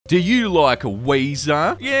Do you like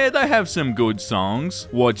Weezer? Yeah, they have some good songs.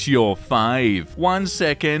 What's your fave? 1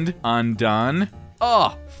 second, Undone.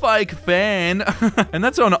 Oh, fake fan. And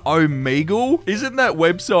that's on Omegle? Isn't that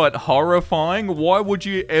website horrifying? Why would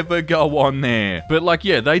you ever go on there? But like,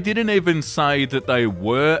 yeah, they didn't even say that they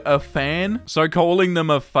were a fan. So calling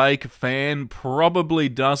them a fake fan probably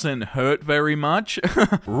doesn't hurt very much.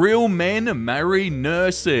 Real men marry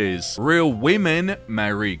nurses. Real women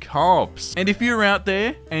marry cops. And if you're out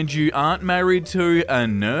there and you aren't married to a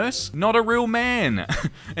nurse, not a real man.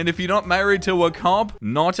 And if you're not married to a cop,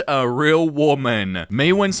 not a real woman.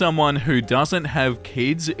 Me when someone who doesn't have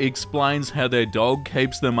kids explains how their dog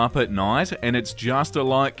keeps them up at night and it's just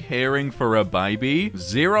like caring for a baby,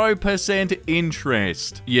 0%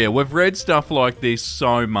 interest. Yeah, we've read stuff like this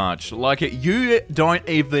so much. Like, you don't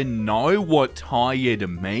even know what tired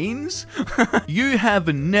means? You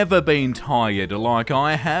have never been tired like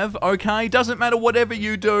I have, okay? Doesn't matter whatever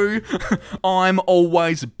you do, I'm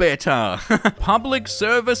always better. Public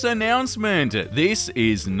service announcement. This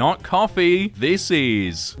is not coffee, this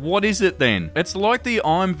is... What is it then? It's like the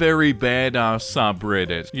I'm very bad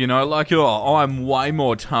subreddit. You know, like, oh, I'm way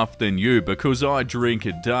more tough than you because I drink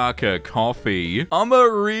darker coffee. I'm a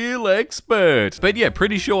real expert. But yeah,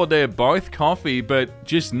 pretty sure they're both coffee, but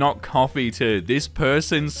just not coffee to this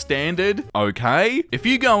person's standard, okay? If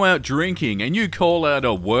you go out drinking and you call out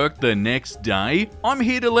of work the next day, I'm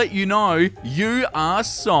here to let you know, you are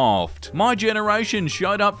soft. My generation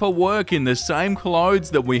showed up for work in the same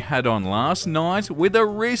clothes that we had on last night with a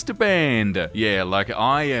wristband. Yeah, like,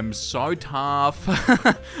 I am so tough.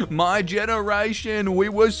 My generation, we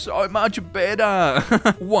were so much better.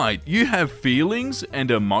 Wait, you have feelings and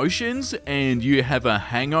emotions and you have a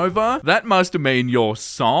hangover? That must mean you're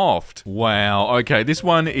soft. Wow, okay, this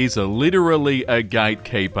one is literally a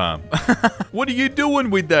gatekeeper. What are you doing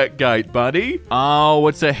with that gate, buddy? Oh,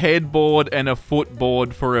 it's a headboard and a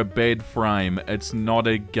footboard for a bed frame. It's not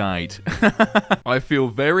a gate. I feel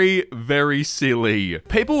very, very silly.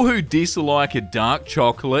 People who dislike dark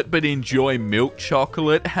chocolate but enjoy milk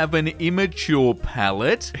chocolate have an immature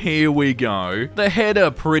palate. Here we go. The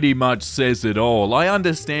header pretty much says it all. I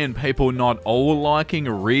understand people not all liking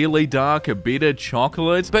really dark bitter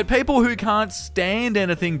chocolate, but people who can't stand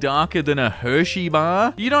anything darker than a Hershey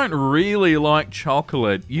bar, you don't really like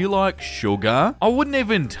chocolate, you like sugar. I wouldn't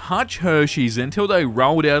even touch Hershey's until they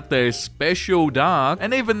rolled out their special dark,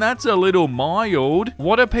 and even that's a little mild.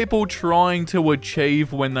 What are people trying to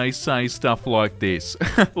achieve when they say stuff like this?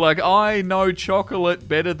 Like, I know chocolate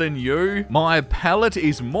better than you. My palate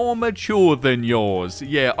is more mature than yours.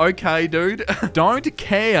 Yeah, okay, dude. Don't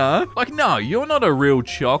care. Like, no, you're not a real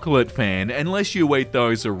chocolate fan unless you eat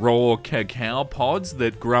those raw cacao pods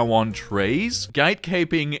that grow on trees.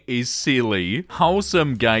 Gatekeeping is silly.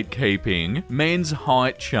 Wholesome gatekeeping. Men's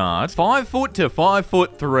height chart. 5 foot to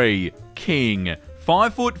 5'3", king.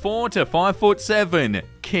 5'4" to 5'7",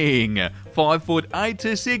 king. 5'8"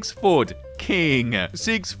 to 6 foot, king.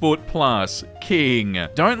 6 foot plus, king.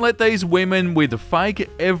 Don't let these women with fake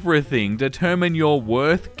everything determine your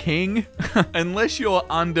worth, king. Unless you're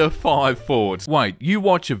under 5 foot. Wait, you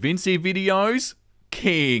watch Vincey videos?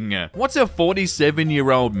 King. What's a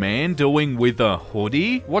 47-year-old man doing with a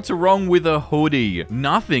hoodie? What's wrong with a hoodie?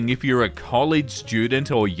 Nothing if you're a college student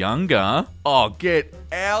or younger. Oh, get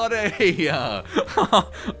out of here.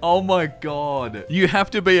 Oh my god. You have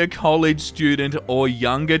to be a college student or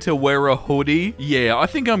younger to wear a hoodie? Yeah, I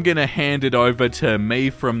think I'm gonna hand it over to me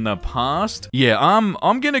from the past. Yeah,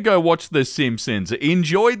 I'm gonna go watch The Simpsons.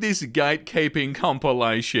 Enjoy this gatekeeping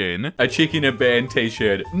compilation. A chick in a band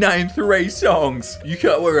t-shirt. Name 3 songs. You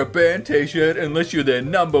can't wear a band t-shirt unless you're their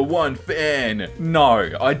 #1 fan. No,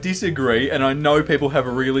 I disagree, and I know people have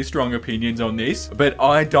really strong opinions on this, but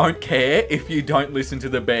I don't care if you don't listen to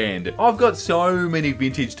the band. I've got so many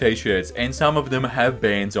vintage t-shirts, and some of them have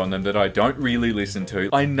bands on them that I don't really listen to.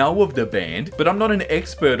 I know of the band, but I'm not an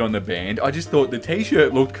expert on the band. I just thought the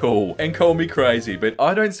t-shirt looked cool, and call me crazy, but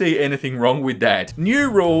I don't see anything wrong with that. New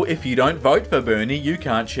rule, if you don't vote for Bernie, you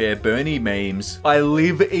can't share Bernie memes. I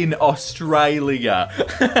live in Australia.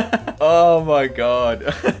 Oh my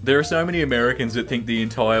god. There are so many Americans that think the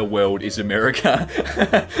entire world is America.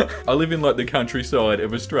 I live in like the countryside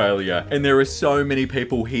of Australia, and there are so many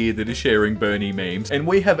people here that are sharing Bernie memes, and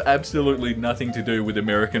we have absolutely nothing to do with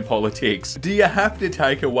American politics. Do you have to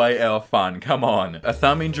take away our fun? Come on. A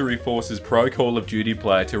thumb injury forces pro Call of Duty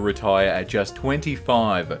player to retire at just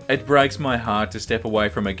 25. It breaks my heart to step away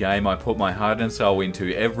from a game I put my heart and soul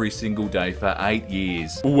into every single day for 8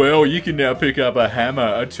 years. Well, you can now pick up a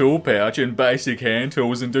hammer, a tool pouch, and basic hand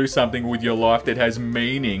tools and do something with your life that has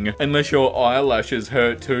meaning. Unless your eyelashes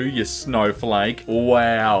hurt too, you snowflake.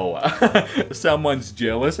 Wow. Someone's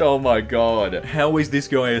jealous? Oh my god. How is this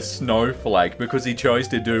guy a snowflake? Because he chose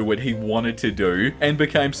to do what he wanted to do and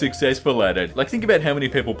became successful at it. Like, think about how many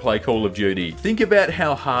people play Call of Duty. Think about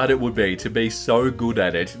how hard it would be to be so good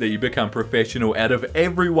at it that you become professional out of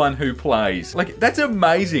everyone who plays. Like, that's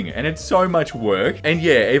amazing, and it's so much work. And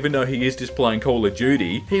yeah, even though he is just playing Call of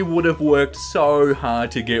Duty, he would have worked so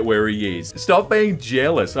hard to get where he is. Stop being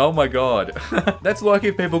jealous. Oh my god. That's like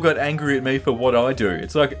if people got angry at me for what I do.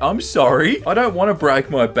 It's like, I'm sorry. I don't want to break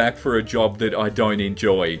my back for a job that I don't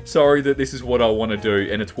enjoy. Sorry that this is what I want to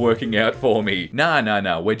do and it's working out for me. Nah.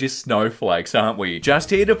 We're just snowflakes, aren't we? Just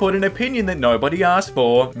here to put an opinion that nobody asked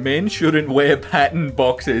for. Men shouldn't wear pattern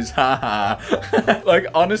boxes. Haha. Like,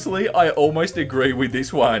 honestly, I almost agree with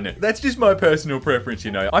this one. That's just my personal preference,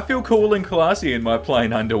 you know. I feel cool and classy in my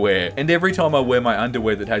plain underwear. And every time I wear my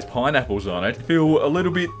underwear that has pineapples on it, I feel a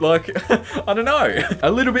little bit like, I don't know,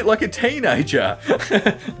 a little bit like a teenager.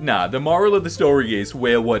 Nah, the moral of the story is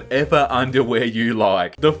wear whatever underwear you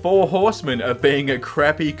like. The 4 horsemen of being a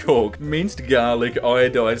crappy cook: minced garlic,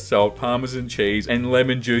 iodized salt, parmesan cheese, and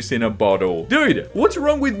lemon juice in a bottle. Dude, what's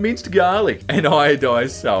wrong with minced garlic and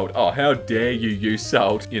iodized salt? Oh, how dare you use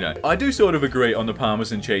salt? You know, I do sort of agree on the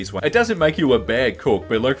parmesan cheese one. It doesn't make you a bad cook,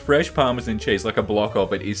 but like fresh parmesan cheese, like a block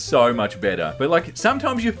of it, is so much better. But like,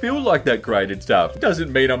 sometimes you feel like that grated stuff.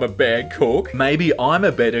 Doesn't mean I'm a bad cook. Maybe I'm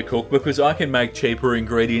a better cook because I can make cheaper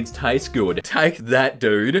ingredients taste good. Take that,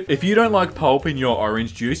 dude. If you don't like pulp in your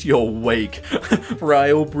orange juice, you're weak.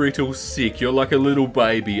 Frail, brittle, sick. You're like a little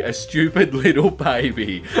baby. A stupid little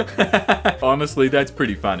baby. Honestly, that's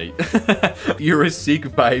pretty funny. You're a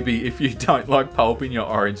sick baby if you don't like pulp in your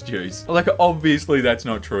orange juice. Like, obviously that's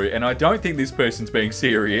not true, and I don't think this person's being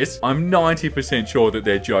serious. I'm 90% sure that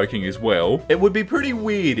they're joking as well. It would be pretty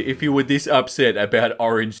weird if you were this upset about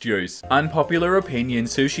orange juice. Unpopular opinion: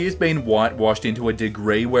 sushi has been whitewashed into a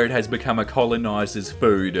degree where it has become a colonizer's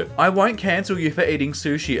food. I won't cancel you for eating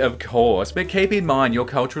sushi, of course, but keep in mind you're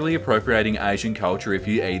culturally appropriating Asian culture if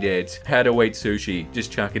you eat it. How to eat sushi: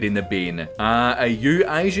 just chuck it in the bin. Are you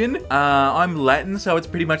Asian? I'm Latin, so it's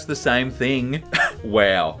pretty much the same thing.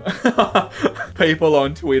 Wow. People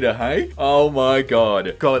on Twitter, hey? Oh my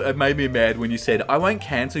god. God, it made me mad when you said, I won't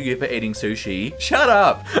cancel you for eating sushi. Shut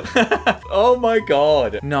up. Oh my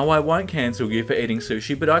god. No, I won't cancel you for eating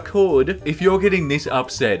sushi, but I could. If you're getting this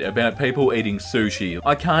upset about people eating sushi,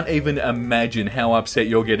 I can't even imagine how upset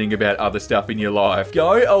you're getting about other stuff in your life.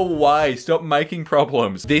 Go away. Stop making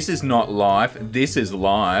problems. This is not life. This is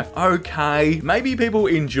life. Okay. Maybe people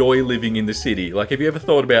enjoy living in the city. Like, have you ever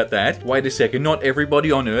thought about that? Wait a second. Not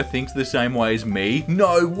everybody on Earth thinks the same way as me.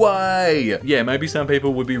 No way. Yeah, maybe some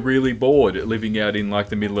people would be really bored living out in like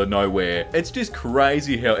the middle of nowhere. It's just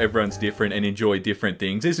crazy how everyone's different and enjoy different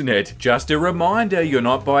things, isn't it? Just a reminder, you're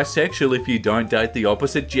not bisexual if you don't date the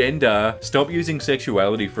opposite gender. Stop using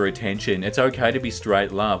sexuality for attention. It's okay to be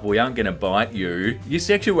straight, love. We aren't gonna bite you. Your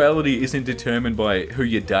sexuality isn't determined by who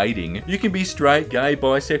you're dating. You can be straight, gay,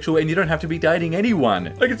 bisexual, and you don't have to be dating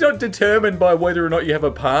anyone. Like, it's not determined by whether or not you have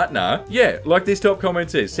a partner. Yeah, like this top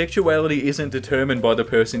comment says, sexuality isn't determined by the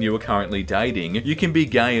person you are currently dating. You can be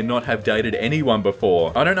gay and not have dated anyone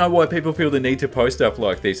before. I don't know why people feel the need to post stuff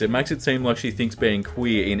like this. It makes it seem like she thinks being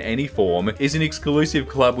queer in any form is an exclusive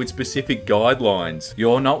club with specific guidelines.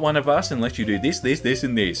 You're not one of us unless you do this, this,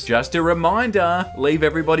 and this. Just a reminder, leave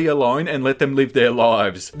everybody alone and let them live their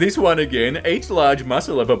lives. This one again, each large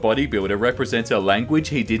muscle of a bodybuilder represents a language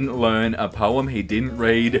he didn't learn, a poem he didn't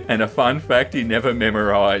read, and a fun fact he never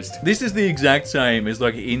memorized. This is the exact same as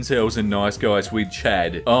like incels and nice guys with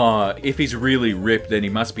Chad. Oh, if he's really ripped, then he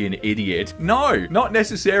must be an idiot. No, not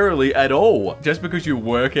necessarily at all. Just because you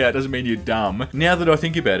work out doesn't mean you're dumb. Now that I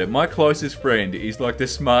think about it, my closest friend is like the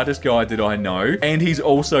smartest guy that I know, and he's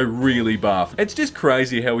also really buff. It's just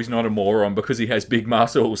crazy how he's not a moron because he has big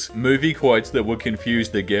muscles. Movie quotes that would confuse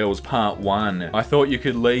the girls, part 1. I thought you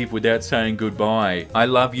could leave without saying goodbye. I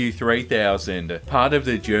love you 3000. Part of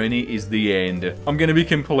the journey is the end. I'm gonna be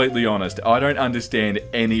completely honest, I don't understand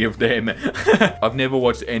any of them. I've never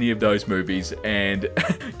watched any of those movies, and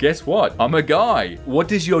guess what? I'm a guy. What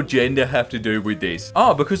does your gender have to do with this?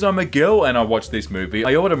 Oh, because I'm a girl and I watched this movie,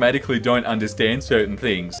 I automatically don't understand certain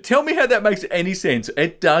things. Tell me how that makes any sense.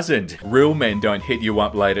 It doesn't. Real men don't hit you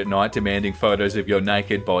up late at night demanding photos of your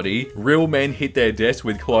naked body. Real men hit their desk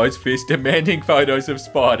with closed fists demanding photos of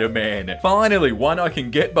Spider-Man. Finally, one I can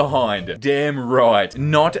get behind. Damn right.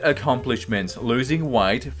 Not accomplishments. Losing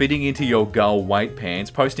weight, fitting into your goal weight pants,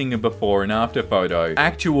 posting a before and after photo.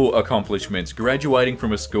 Actual accomplishments. Graduating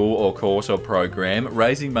from a school or course or program,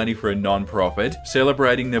 raising money for a non-profit,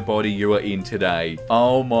 celebrating the body you are in today.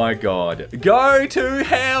 Oh my god. Go to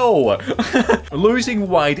hell! Losing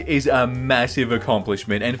weight is a massive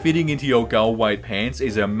accomplishment, and fitting into your goal weight pants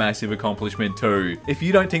is a massive accomplishment too. If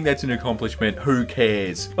you don't think that's an accomplishment, who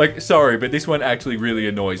cares? Like, sorry, but this one actually really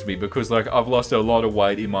annoys me because, like, I've lost a lot of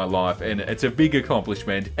weight in my life and it's a big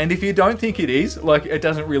accomplishment. And if you don't think it is, like, it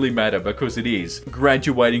doesn't really matter because it is.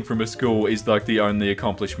 Graduating from a school is, like, the only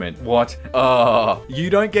accomplishment. What? You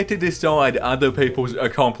don't get to decide other people's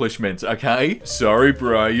accomplishments, okay? Sorry,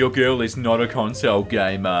 bro, your girl is not a console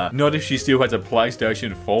gamer. Not if she still has a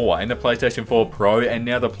PlayStation 4 and the PlayStation 4 Pro, and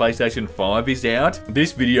now the PlayStation 5 is out.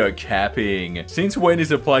 This video capping. Since when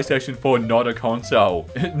is a PlayStation 4 not a console?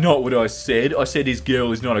 Not what I said. I said his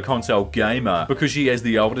girl is not a console gamer because she has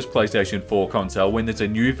the oldest PlayStation 4 console when there's a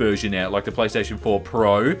new version out, like the PlayStation 4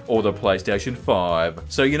 Pro or the PlayStation 5.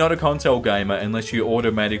 So you're not a console gamer unless you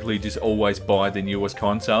automatically just always buy the newest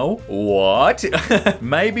console? What?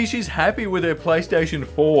 Maybe she's happy with her PlayStation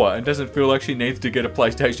 4 and doesn't feel like she needs to get a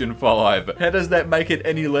PlayStation 5. How does that make it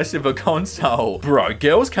any less of a console? Bro,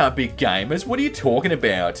 girls can't be gamers. What are you talking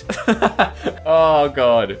about? Oh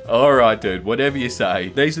god. Alright, dude, whatever you say.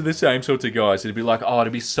 These are the same sorts of guys that'd be like, oh,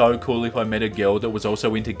 it'd be so cool if I met a girl that was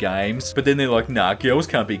also into games. But then they're like, nah, girls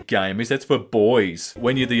can't be gamers. That's for boys.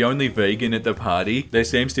 When you're the only vegan at the party, there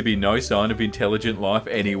seems to be no sign of intelligent life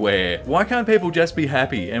anywhere. Why can't people just be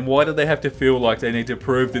happy? And why do they have to feel like they need to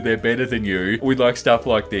prove that they're better than you with like stuff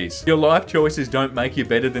like this? Your life choices don't make you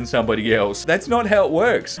better than somebody else. That's not how it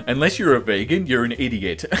works. Unless you're a vegan, you're an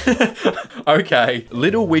idiot. Okay.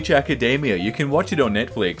 Little Witch Academia. You can watch it on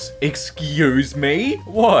Netflix. Excuse me?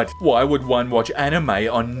 What? Why would one watch anime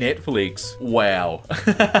on Netflix? Wow.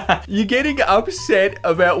 You're getting upset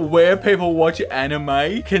about where people watch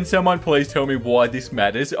anime? Can someone please tell me why this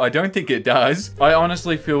matters? I don't think it does. I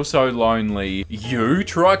honestly feel so lonely. You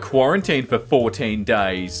try quarantine for 14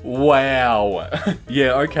 days. Wow.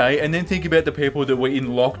 Yeah, okay. And then think about the people that were in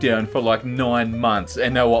lockdown for like 9 months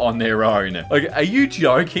and they were on their own. Like, are you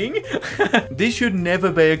joking? This should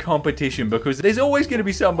never be a competition because there's always going to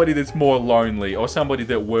be somebody that's more lonely or somebody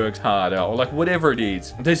that works harder or like whatever it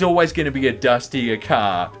is. There's always going to be a dustier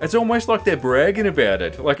car. It's almost like they're bragging about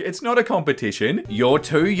it. Like, it's not a competition. You're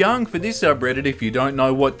too young for this subreddit if you don't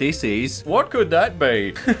know what this is. What could that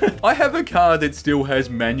be? I have a car that still has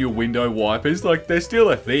manual window wipers. Like, they're still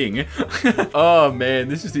a thing. Oh man,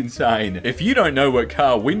 this is insane. If you don't know what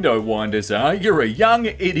car window winders are, you're a young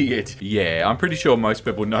idiot. Yeah, I'm pretty sure most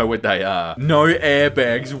people know what they are. No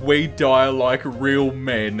airbags. We die like real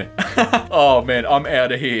men. Oh man, I'm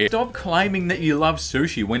out of here. Stop claiming that you love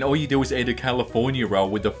sushi when all you do is eat a California roll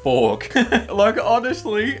with a fork. Like,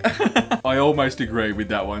 honestly, I almost agree with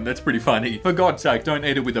that one. That's pretty funny. For God's sake, don't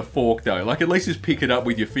eat it with a fork though. Like, at least just pick it up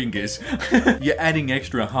with your fingers. You're adding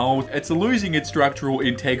extra holes. It's losing its structural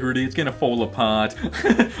integrity. It's gonna fall apart.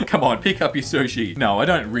 Come on, pick up your sushi. No, I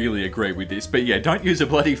don't really agree with this, but yeah, don't use a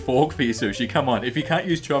bloody fork for your sushi. Come on, if you can't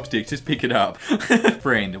use chopsticks, just pick it up.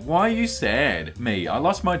 Friend, why are you sad? Me, I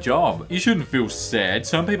lost my job. You shouldn't feel sad.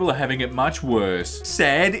 Some people are having it much worse.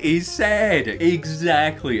 Sad is sad.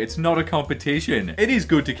 Exactly. It's not a competition. It is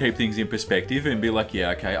good to keep things in perspective and be like,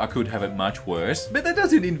 yeah, okay, I could have it much worse, but that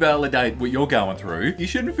doesn't invalidate what you're going through. You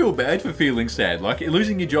shouldn't feel bad for feeling sad. Like,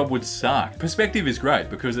 losing your job would suck. Perspective is great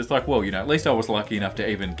because it's like, well, you know, at least I was lucky enough to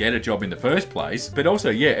even get a job in the first place. But also,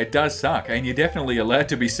 yeah, it does suck and you're definitely allowed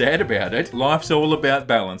to be sad about it. Life's all about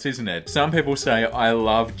balance, isn't it? Some people say, I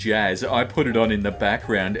love jazz. I put it on in the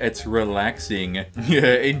background. It's relaxing.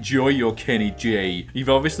 Yeah, enjoy your Kenny G. You've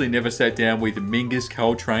obviously never sat down with Mingus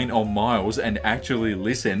Coltrane or Miles and actually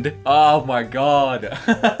listened. Oh my god.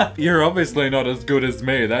 You're obviously not as good as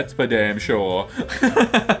me, that's for damn sure.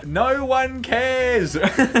 No one cares.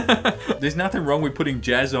 There's nothing wrong with putting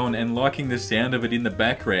jazz on and liking the sound of it in the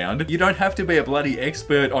background. You don't have to be a bloody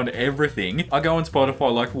expert on everything. I go on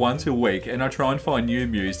Spotify like once a week and I try and find new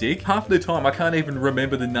music. Half the time I can't even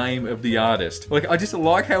remember the name of the artist. Like, I just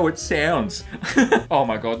like how it sounds. Oh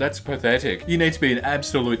my god, that's pathetic. You need to be an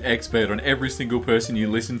absolute expert on every single person you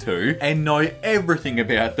listen to and know everything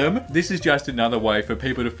about them. This is just another way for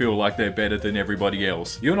people to feel like they're better than everybody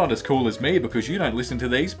else. You're not as cool as me because you don't listen to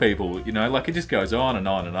these people. You know, like, it just goes on and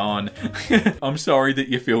on and on. I'm sorry that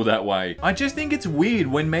you feel that way. I just think it's weird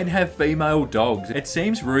when men have female dogs. It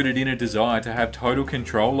seems rooted in a desire to have total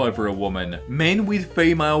control over a woman. Men with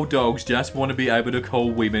female dogs just want to be able to call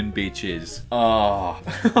women bitches. Ah.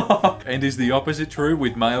 And is the opposite true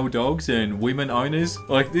with male dogs and women owners?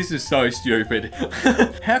 Like, this is so stupid.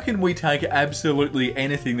 How can we take absolutely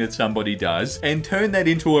anything that somebody does and turn that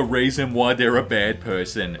into a reason why they're a bad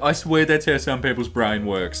person? I swear that's how some people's brain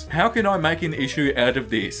works. How can I make an issue out of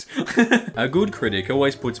this? A good critic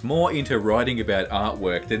always puts more into writing about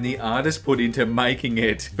artwork than the artist put into making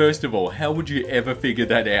it. First of all, how would you ever figure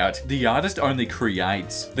that out? The artist only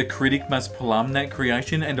creates. The critic must plumb that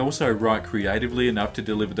creation and also write creatively enough to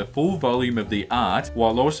deliver the full volume of the art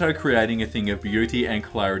while also creating a thing of beauty and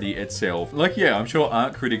clarity itself. Like, yeah, I'm sure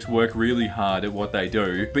art critics work really hard at what they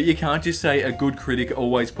do, but you can't just say a good critic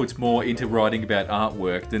always puts more into writing about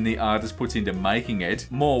artwork than the artist puts into making it.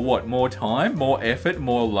 More what? More time? More effort?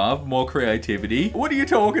 More love? More creativity? What are you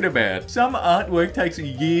talking about? Some artwork takes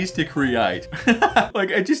years to create.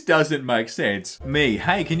 Like, it just doesn't make sense. Me,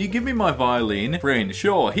 hey, can you give me my violin? Friend,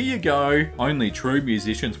 sure, here you go. Only true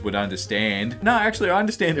musicians would understand. No, actually, I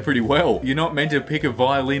understand it pretty well. You're not meant to pick a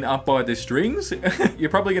violin up by the strings? You're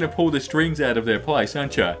probably going to pull the strings out of their place,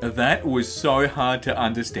 aren't you? That was so hard to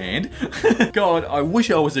understand. God, I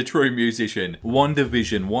wish I was a true musician.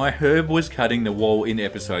 WandaVision, why Herb was cutting the wall in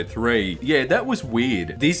episode 3. Yeah, that was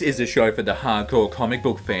weird. This is a show for the hardcore comic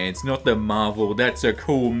book fans, not the Marvel, that's a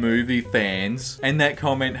cool movie fans. And that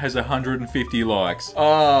comment has 150 likes.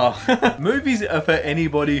 Ah, movies are for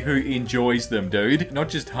anybody who enjoys them, dude. Not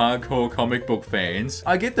just hardcore comic book fans.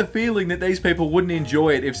 I get the feeling that these people wouldn't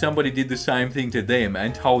enjoy it if somebody did the same thing to them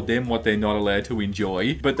and told them what they're not allowed to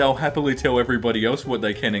enjoy, but they'll happily tell everybody else what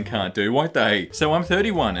they can and can't do, won't they? So I'm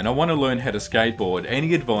 31 and I want to learn how to skateboard.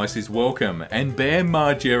 Any advice is welcome. And Bear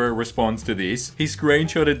Margera responds to this. He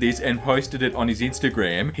screenshotted this and posted it on his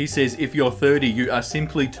Instagram. He says, if you're 30, you are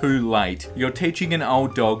simply too late. You're teaching an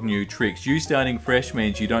old dog new tricks. You starting fresh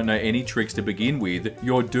means you don't know any tricks to begin with.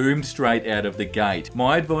 You're doomed straight out of the gate.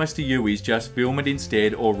 My advice to you is just film it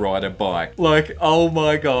instead or ride a bike. Like, oh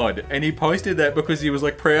my god. And he posted that because he was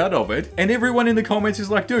like proud of it. And everyone in the comments is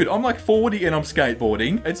like, dude, I'm like 40 and I'm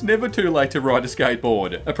skateboarding. It's never too late to ride a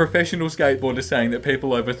skateboard. A professional skateboarder saying that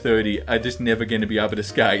people over 30 are just never going to be able to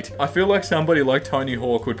skate. I feel like somebody like Tony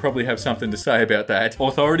Hawk would probably have something to say about that.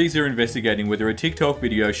 Authorities are investigating whether a TikTok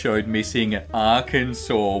video showed missing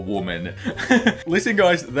Arkansas woman. Listen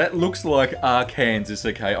guys, that looks like Arkansas,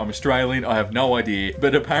 okay? I'm Australian, I have no idea,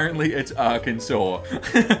 but apparently it's Arkansas.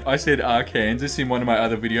 I said Arkansas in one of my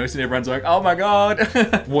other videos and everyone's like, oh my god.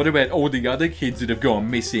 What about all the other kids that have gone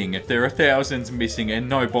missing? There are thousands missing and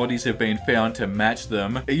no bodies have been found to match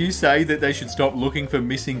them. You say that they should stop looking for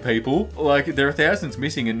missing people? Like, there are thousands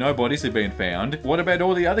missing and no bodies have been found. What about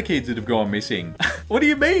all the other kids that have gone missing? What do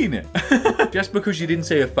you mean? Just because you didn't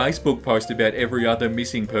see a Facebook post about every other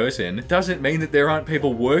missing person doesn't mean that there aren't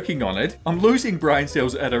people working on it. I'm losing brain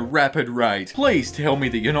cells at a rapid rate. Please tell me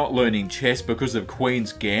that you're not learning chess because of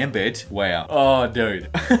Queen's Gambit. Wow. Oh, dude.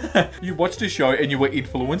 You watched a show and you were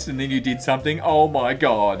influenced and then you did something? Oh my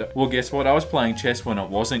god. Well, guess what? I was playing chess when it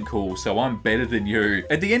wasn't cool, so I'm better than you.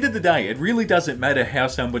 At the end of the day, it really doesn't matter how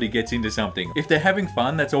somebody gets into something. If they're having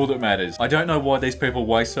fun, that's all that matters. I don't know why these people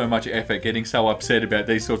waste so much effort getting so upset about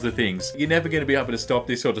these sorts of things. You're never going to be able to stop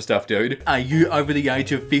this sort of stuff, dude. Are you over the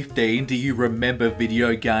age of 15? Do you remember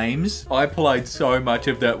video games? I played so much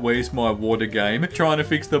of that Where's My Water game, trying to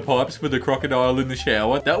fix the pipes for the crocodile in the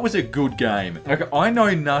shower. That was a good game. Like, I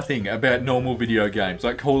know nothing about normal video games,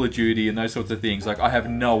 like Call of Duty and those sorts of things. Like, I have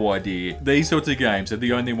no idea. These sorts of games are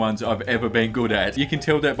the only ones I've ever been good at. You can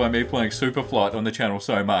tell that by me playing Superflight on the channel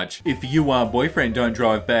so much. If you boyfriend don't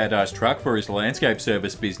drive badass truck for his landscape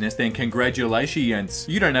service business, then congratulations.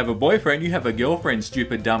 You don't have a boyfriend, you have a girlfriend,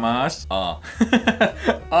 stupid dumbass. Ah.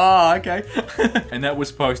 Ah, okay. And that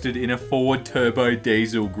was posted in a Ford Turbo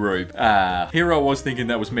Diesel group. Ah. Here I was thinking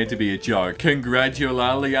that was meant to be a joke.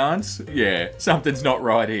 Congratulations? Yeah, something's not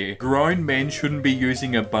right here. Grown men shouldn't be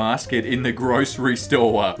using a basket in the grocery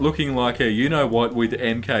store. Looking like a you-know-what with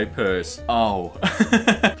MK purse. Oh.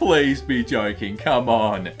 Please be joking, come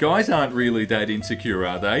on. Guys aren't really that insecure,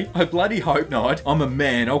 are they? I bloody hope not. I'm a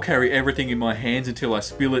man, I'll carry everything in my hands until I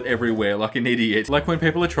spill it everywhere like an idiot. Like when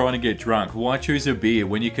people are trying to get drunk, why choose a beer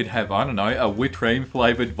when you could have, I don't know, a whipped cream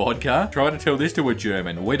flavored vodka? Try to tell this to a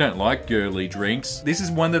German. We don't like girly drinks. This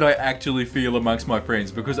is one that I actually feel amongst my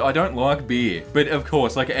friends because I don't like beer. But of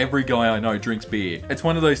course, like every guy I know drinks beer. It's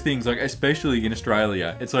one of those things, like especially in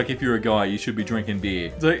Australia, it's like if you're a guy, you should be drinking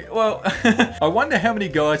beer. It's like, well, I wonder how many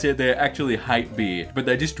guys out there actually hate beer, but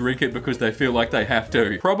they just drink it because they feel like they have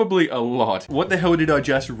to. Probably a lot. What the hell did I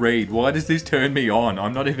just read? Why does this turn me on?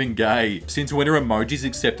 I'm not even gay. Since when are emojis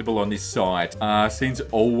acceptable on this site? Since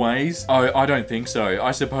always. anyways? Oh, I don't think so.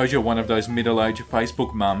 I suppose you're one of those middle-aged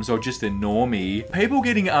Facebook mums or just a normie. People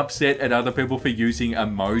getting upset at other people for using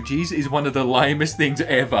emojis is one of the lamest things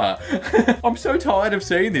ever. I'm so tired of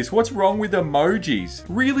seeing this. What's wrong with emojis?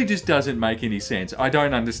 Really just doesn't make any sense. I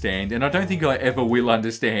don't understand, and I don't think I ever will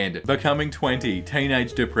understand. Becoming 20,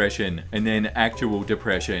 teenage depression, and then actual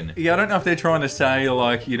depression. Yeah, I don't know if they're trying to say,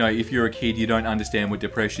 like, you know, if you're a kid, you don't understand what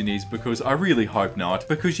depression is, because I really hope not,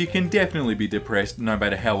 because you can definitely be depressed no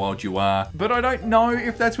matter how old you are. But I don't know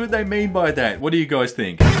if that's what they mean by that. What do you guys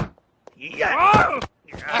think? Come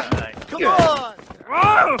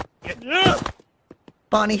on!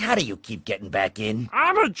 Bonnie, how do you keep getting back in?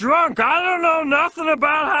 I'm a drunk. I don't know nothing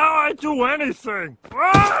about how I do anything.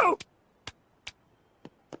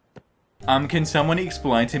 Can someone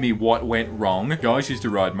explain to me what went wrong? Guys used to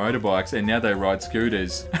ride motorbikes and now they ride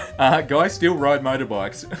scooters. Guys still ride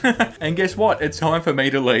motorbikes. And guess what? It's time for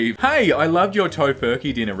me to leave. Hey, I loved your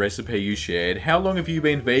tofurkey dinner recipe you shared. How long have you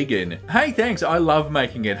been vegan? Hey, thanks. I love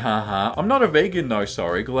making it. Haha. I'm not a vegan though,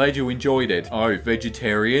 sorry. Glad you enjoyed it. Oh,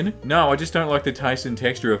 vegetarian? No, I just don't like the taste and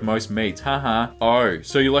texture of most meats. Haha. Oh,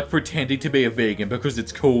 so you like pretending to be a vegan because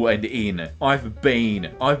it's cool and in. I've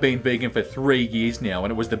been vegan for 3 years now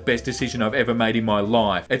and it was the best decision I've ever made in my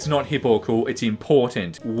life. It's not hip or cool, it's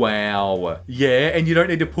important. Wow. Yeah, and you don't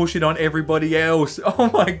need to push it on everybody else. Oh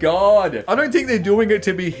my god. I don't think they're doing it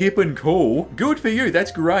to be hip and cool. Good for you,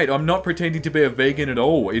 that's great. I'm not pretending to be a vegan at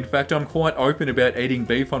all. In fact, I'm quite open about eating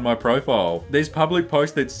beef on my profile. There's public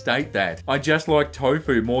posts that state that. I just like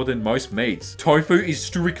tofu more than most meats. Tofu is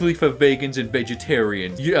strictly for vegans and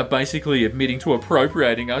vegetarians. You are basically admitting to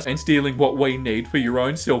appropriating us and stealing what we need for your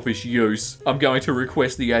own selfish use. I'm going to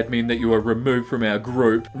request the admin that you are removed from our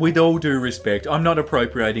group. With all due respect, I'm not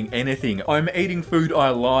appropriating anything. I'm eating food I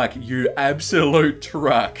like, you absolute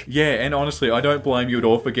truck. Yeah, and honestly, I don't blame you at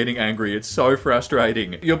all for getting angry. It's so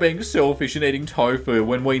frustrating. You're being selfish and eating tofu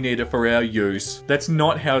when we need it for our use. That's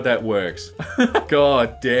not how that works.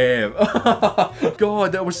 God damn.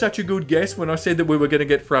 God, that was such a good guess when I said that we were going to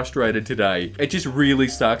get frustrated today. It just really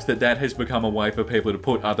sucks that that has become a way for people to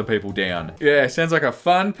put other people down. Yeah, sounds like a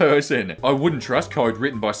fun person. I wouldn't trust code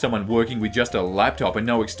written by someone working with just a laptop and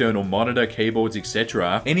no external monitor, keyboards,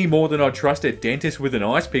 etc. any more than I'd trust a dentist with an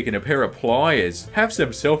ice pick and a pair of pliers. Have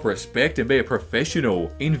some self-respect and be a professional.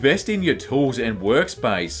 Invest in your tools and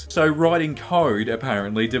workspace. So writing code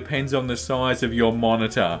apparently depends on the size of your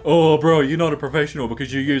monitor. Oh bro, you're not a professional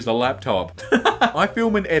because you use a laptop. I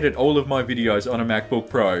film and edit all of my videos on a MacBook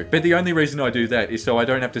Pro, but the only reason I do that is so I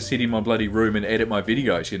don't have to sit in my bloody room and edit my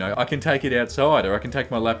videos, you know. I can take it outside, or I can take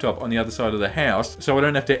my laptop on the other side of the house so I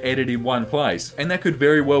don't have to edit in one place. And that could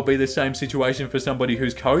very well be the same situation for somebody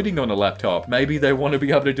who's coding on a laptop. Maybe they want to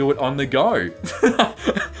be able to do it on the go.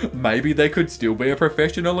 Maybe they could still be a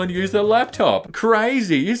professional and use a laptop.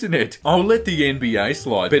 Crazy, isn't it? I'll let the NBA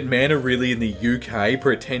slide, but man are really in the UK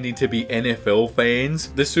pretending to be NFL fans.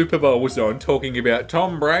 The Super Bowl was on talking about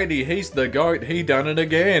Tom Brady, he's the GOAT, he done it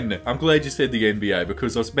again. I'm glad you said the NBA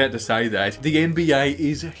because I was about to say that. The NBA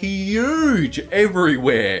is huge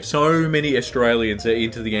everywhere. So many Australians are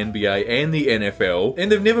into the NBA and the NFL,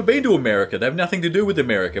 and they've never been to America. They have nothing to do with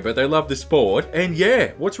America, but they love the sport. And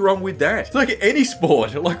yeah, what's wrong with that? It's like any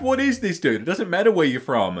sport. Like, what is this, dude? It doesn't matter where you're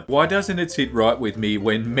from. Why doesn't it sit right with me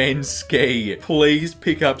when men ski? Please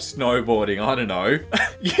pick up snowboarding. I don't know.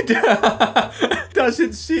 Does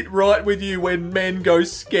it sit right with you when men go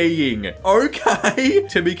skiing? Okay.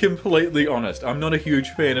 To be completely honest, I'm not a huge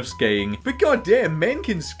fan of skiing, but goddamn, men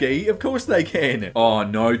can ski. Of course they can. Oh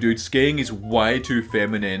no, dude, skiing is way too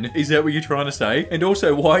feminine. Is that what you're trying to say? And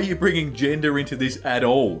also, why are you bringing gender into this at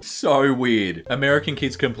all? So weird. American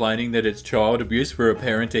kids complaining that it's child abuse for a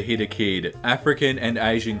parent to hit a kid. African and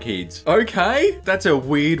Asian kids. Okay, that's a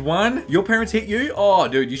weird one. Your parents hit you? Oh,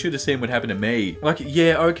 dude, you should have seen what happened to me. Like,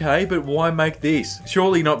 yeah, okay, but why make this?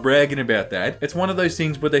 Surely not bragging about that. It's one of those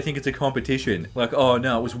things where they think it's a competition. Like, oh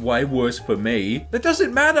no, it was way worse for me. That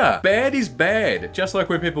doesn't matter. Bad is bad. Just like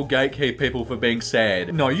when people gatekeep people for being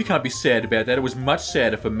sad. No, you can't be sad about that. It was much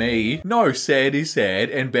sadder for me. No, sad is sad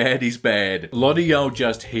and bad is bad. A lot of y'all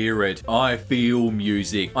just hear it. I feel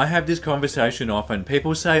music. I have this conversation often.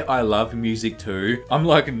 People say I love music too. I'm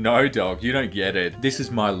like, no dog, you don't get it. This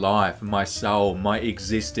is my life, my soul, my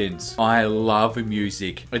existence. I love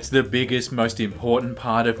music. It's the biggest, most important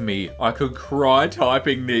part of me. I could cry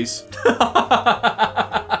typing this.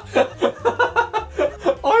 I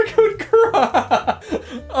could cry.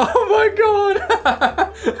 Oh my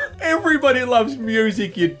god. Everybody loves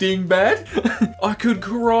music, you dingbat. I could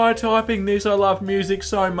cry typing this. I love music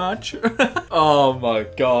so much. Oh my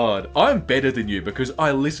god. I'm better than you because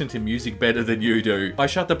I listen to music better than you do. I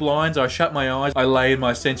shut the blinds, I shut my eyes, I lay in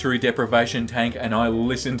my sensory deprivation tank and I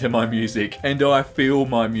listen to my music. And I feel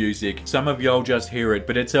my music. Some of y'all just hear it,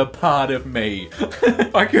 but it's a part of me.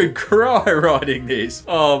 I could cry writing this.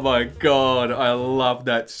 Oh my god. I love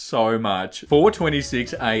that so much.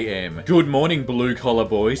 4:26 a.m. Good morning, blue collar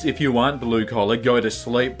boys. If you aren't blue collar, go to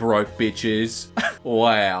sleep, broke bitches.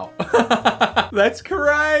 Wow. That's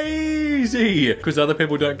crazy. Because other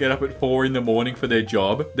people don't get up at 4 in the morning for their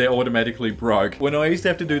job. They're automatically broke. When I used to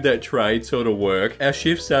have to do that trade sort of work, our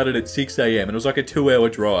shift started at 6 a.m. and it was like a 2-hour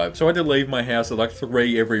drive. So I had to leave my house at like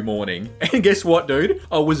 3 every morning. And guess what, dude?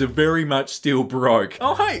 I was very much still broke.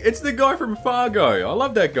 Oh, hey, it's the guy from Fargo. I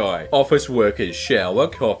love that guy. Office workers, shower,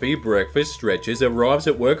 coffee, breakfast, stretches, arrives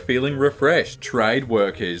at work feeling refreshed. Trade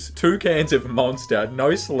workers, 2 cans of Monster,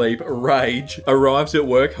 no sleep, rage, arrives at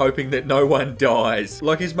work hoping that no one dies.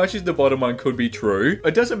 Like, as much as the bottom one could be true,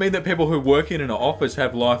 it doesn't mean that people who work in an office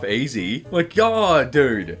have life easy. Like, God,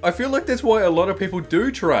 dude. I feel like that's why a lot of people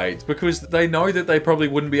do trades, because they know that they probably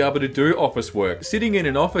wouldn't be able to do office work. Sitting in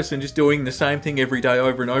an office and just doing the same thing every day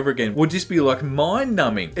over and over again would just be like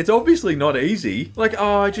mind-numbing. It's obviously not easy. Like,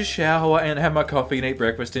 oh, I just shower and have my coffee and eat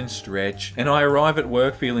breakfast and stretch, and I arrive at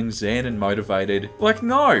work feeling zen and motivated. Like,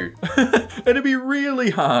 no. It'd be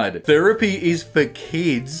really hard. Therapy is for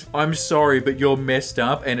kids. I'm sorry, but you're messed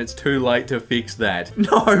up and it's too late to fix that.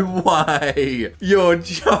 No way. You're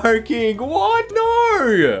joking. What?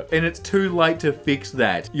 No. And it's too late to fix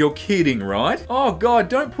that. You're kidding, right? Oh God,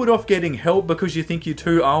 don't put off getting help because you think you're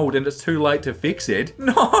too old and it's too late to fix it.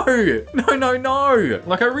 No. No, no, no.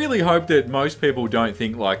 Like, I really hope that most people don't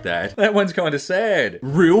think like that. That one's kind of sad.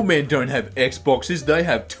 Real men don't have Xboxes, they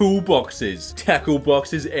have toolboxes, tackle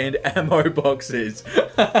boxes, and ammo boxes.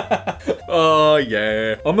 Oh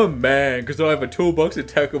yeah, I'm a man because I have a toolbox, a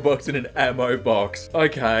tackle box, and an ammo box.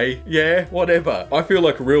 Okay, yeah, whatever. I feel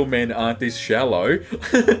like real men aren't this shallow.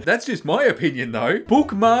 That's just my opinion though.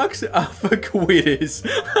 Bookmarks are for quitters.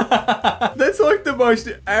 That's like the most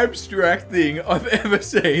abstract thing I've ever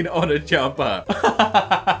seen on a jumper.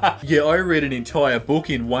 Yeah, I read an entire book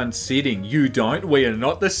in one sitting. You don't. We are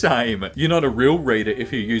not the same. You're not a real reader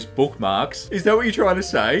if you use bookmarks. Is that what you're trying to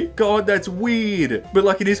say? God, that's weird. But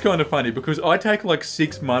like, it is kind of funny because I take like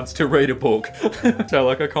 6 months to read a book. So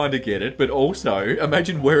like, I kind of get it. But also,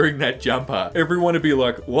 imagine wearing that jumper. Everyone would be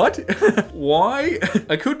like, what? Why?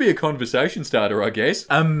 It could be a conversation starter, I guess.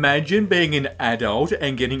 Imagine being an adult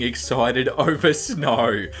and getting excited over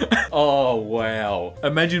snow. Oh, wow.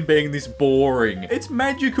 Imagine being this boring. It's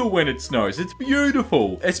magical when it snows. It's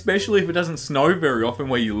beautiful. Especially if it doesn't snow very often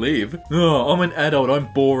where you live. Oh, I'm an adult.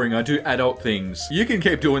 I'm boring. I do adult things. You can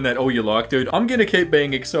keep doing that all you like, dude. I'm gonna keep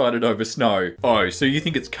being excited over snow. Oh, so you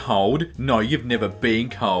think it's cold? No, you've never been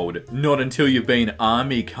cold. Not until you've been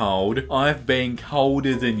army cold. I've been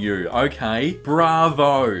colder than you, okay?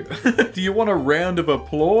 Bravo. Do you want a round of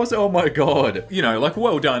applause? Oh my god. You know, like,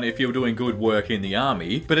 well done if you're doing good work in the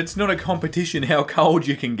army, but it's not a competition how cold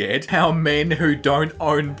you can get. How men who don't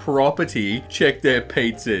own property check their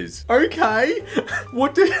pizzas. Okay?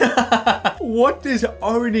 What does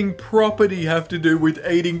owning property have to do with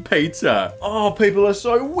eating pizza? Oh, people are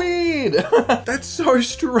so weird. That's so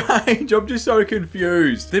strange. I'm just so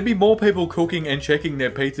confused. There'd be more people cooking and checking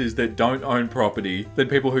their pizzas that don't own property than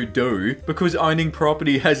people who do, because owning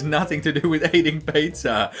property has nothing to do with eating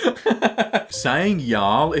pizza. Saying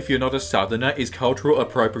y'all if you're not a southerner is cultural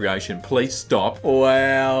appropriation. Please stop.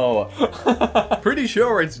 Wow. Pretty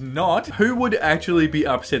sure it's not. Who would actually be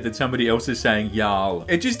upset that somebody else is saying y'all?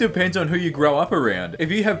 It just depends on who you grow up around.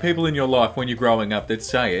 If you have people in your life when you're growing up that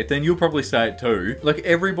say it, then you'll probably say it too. Like,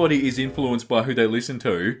 everybody is influenced by who they listen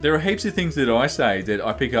to. There are heaps of things that I say that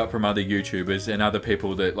I pick up from other YouTubers and other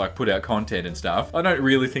people that like put out content and stuff. I don't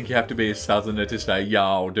really think you have to be a southerner to say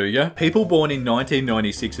y'all, do you? People born in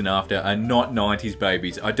 1996 and after are not 90s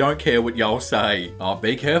babies. I don't care what y'all say. Oh,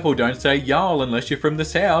 be careful, don't say y'all unless you're from the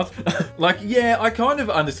south. Like, yeah, I kind of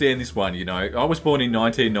understand this one, you know. I was born in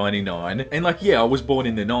 1999 and like, yeah, I was born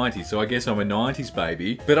in the 90s, so I guess I'm a 90s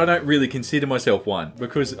baby, but I don't really consider myself one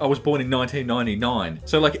because I was born in 1999.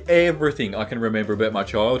 So like, everything I can remember about my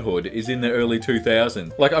childhood is in the early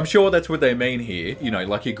 2000s. Like, I'm sure that's what they mean here. You know,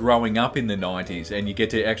 like, you're growing up in the 90s and you get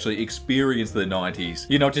to actually experience the 90s.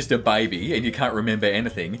 You're not just a baby and you can't remember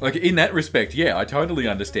anything. Like, in that respect, yeah, I totally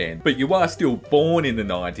understand. But you are still born in the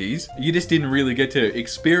 90s. You just didn't really get to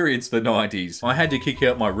experience the 90s. I had to kick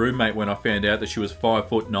out my roommate when I found out that she was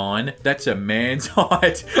 5'9". That's a man's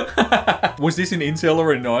height. Was this an incel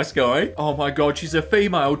or a nice guy? Oh my god, she's a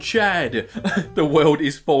female Chad. The world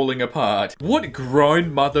is falling falling apart. What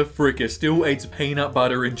grown mother fricker still eats peanut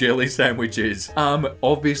butter and jelly sandwiches?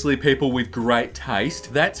 Obviously people with great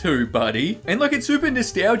taste. That's who, buddy. And like, it's super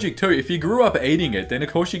nostalgic too. If you grew up eating it, then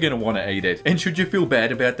of course you're gonna want to eat it. And should you feel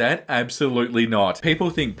bad about that? Absolutely not. People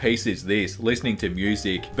think peace is this, listening to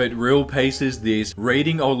music, but real peace is this,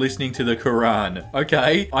 reading or listening to the Quran.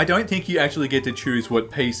 Okay? I don't think you actually get to choose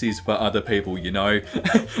what peace is for other people, you know?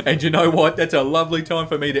 And you know what? That's a lovely time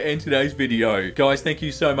for me to end today's video. Guys, thank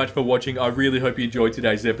you so much for watching. I really hope you enjoyed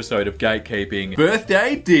today's episode of Gatekeeping.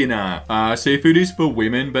 Birthday dinner. Seafood is for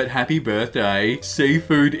women, but happy birthday.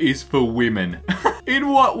 Seafood is for women. In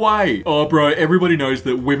what way? Oh, bro, everybody knows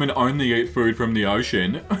that women only eat food from the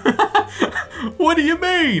ocean. What do you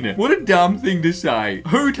mean? What a dumb thing to say.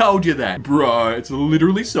 Who told you that? Bro, it's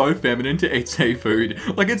literally so feminine to eat seafood.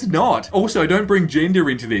 Like, it's not. Also, don't bring gender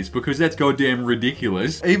into this because that's goddamn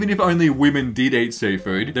ridiculous. Even if only women did eat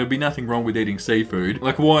seafood, there'd be nothing wrong with eating seafood.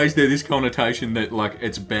 Like, why is there this connotation that, like,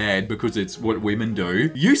 it's bad because it's what women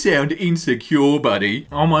do? You sound insecure, buddy.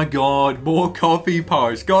 Oh my god, more coffee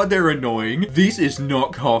posts. God, they're annoying. This is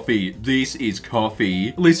not coffee. This is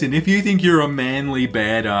coffee. Listen, if you think you're a manly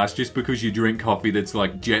badass just because you drink coffee that's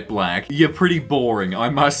like jet black, you're pretty boring, I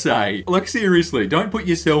must say. Like, seriously, don't put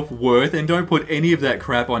your self-worth and don't put any of that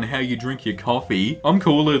crap on how you drink your coffee. I'm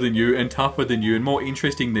cooler than you and tougher than you and more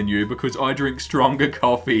interesting than you because I drink stronger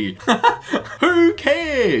coffee. Who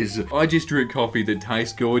cares? I just drink coffee that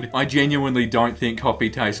tastes good. I genuinely don't think coffee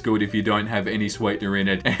tastes good if you don't have any sweetener in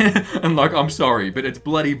it. And like, I'm sorry, but it's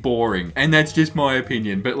bloody boring. And that's just my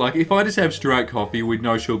opinion. But like, if I just have straight coffee with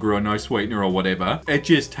no sugar or no sweetener or whatever, it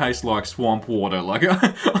just tastes like swamp water. Like,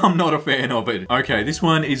 I'm not a fan of it. Okay, this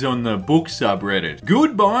one is on the book subreddit.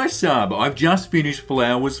 Goodbye, sub. I've just finished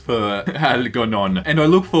Flowers for Algernon, and I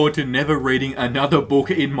look forward to never reading another book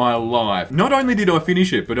in my life. Not only did I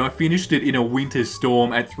finish it, but I finished it in a winter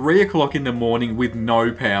storm at 3 o'clock in the morning with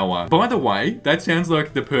no power. By the way, that sounds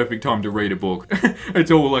like the perfect time to read a book.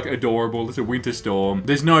 It's all like adorable. It's a winter storm.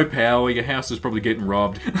 There's no power. Your house is probably getting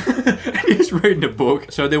robbed. You're just reading a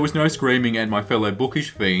book. So there was no screaming at my fellow bookish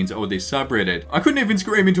fiends or this subreddit. I couldn't even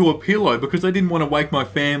scream into a pillow because I didn't want to wake my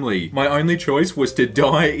family. My only choice was to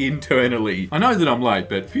die internally. I know that I'm late,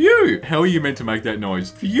 but phew! How are you meant to make that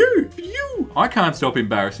noise? Phew! Phew! I can't stop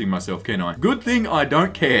embarrassing myself, can I? Good thing I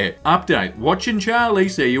don't care. Update. Watching Charlie.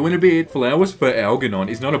 See you in a bit. Flowers for Algernon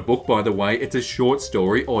is not a book, by the way. It's a short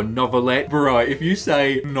story or novelette. Bro, if you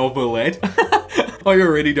say novelette... I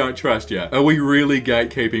already don't trust you. Are we really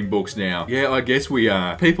gatekeeping books now? Yeah, I guess we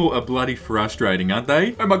are. People are bloody frustrating, aren't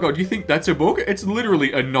they? Oh my god, you think that's a book? It's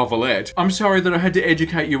literally a novelette. I'm sorry that I had to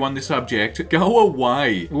educate you on the subject. Go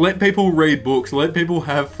away. Let people read books. Let people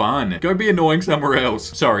have fun. Go be annoying somewhere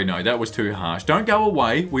else. Sorry, no, that was too harsh. Don't go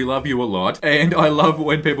away. We love you a lot. And I love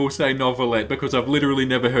when people say novelette because I've literally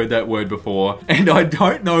never heard that word before. And I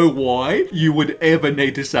don't know why you would ever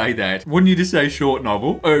need to say that. Wouldn't you just say short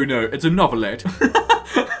novel? Oh no, it's a novelette.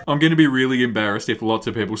 I'm gonna be really embarrassed if lots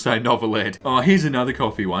of people say novelette. Oh, here's another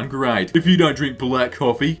coffee one. Great. If you don't drink black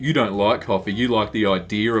coffee, you don't like coffee. You like the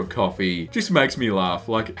idea of coffee. Just makes me laugh.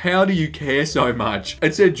 Like, how do you care so much?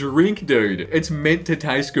 It's a drink, dude. It's meant to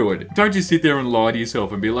taste good. Don't just sit there and lie to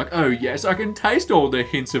yourself and be like, oh yes, I can taste all the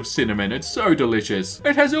hints of cinnamon. It's so delicious.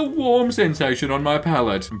 It has a warm sensation on my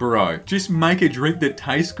palate. Bro, just make a drink that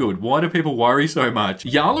tastes good. Why do people worry so much?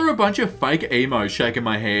 Y'all are a bunch of fake emos shaking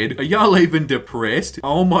my head. Are y'all even depressed?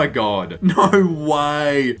 Oh my god. No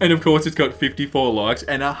way. And of course it's got 54 likes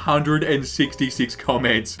and 166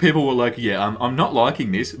 comments. People were like, yeah, I'm not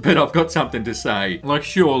liking this, but I've got something to say. Like,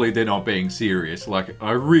 surely they're not being serious. Like,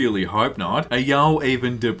 I really hope not. Are y'all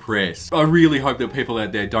even depressed? I really hope that people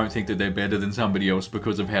out there don't think that they're better than somebody else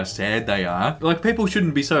because of how sad they are. Like, people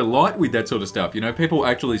shouldn't be so light with that sort of stuff. You know, people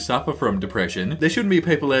actually suffer from depression. There shouldn't be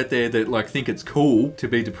people out there that like think it's cool to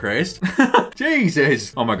be depressed.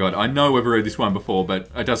 Jesus. Oh my god, I know I've read this one before, but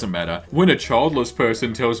it doesn't matter. When a childless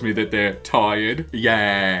person tells me that they're tired,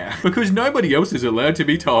 yeah. Because nobody else is allowed to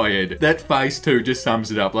be tired. That face too just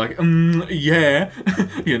sums it up. Like, yeah.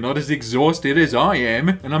 You're not as exhausted as I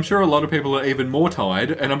am. And I'm sure a lot of people are even more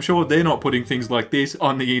tired, and I'm sure they're not putting things like this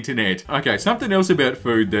on the internet. Okay, something else about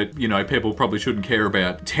food that, you know, people probably shouldn't care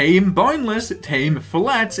about. Team Boneless, Team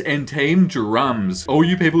Flats, and Team Drums. All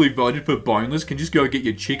you people who voted for Boneless can just go get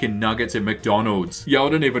your chicken nuggets at McDonald's McDonald's. Yo, I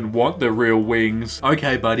don't even want the real wings.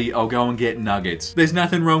 Okay, buddy, I'll go and get nuggets. There's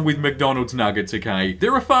nothing wrong with McDonald's nuggets, okay?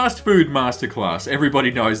 They're a fast food masterclass.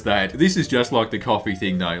 Everybody knows that. This is just like the coffee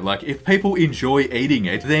thing, though. Like, if people enjoy eating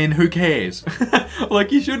it, then who cares?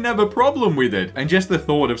 Like, you shouldn't have a problem with it. And just the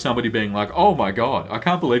thought of somebody being like, oh my god, I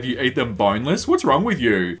can't believe you eat them boneless. What's wrong with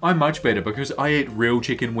you? I'm much better because I eat real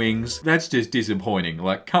chicken wings. That's just disappointing.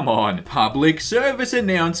 Like, come on. Public service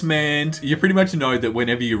announcement. You pretty much know that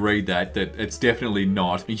whenever you read that it's definitely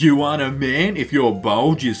not. You aren't a man if your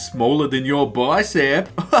bulge is smaller than your bicep.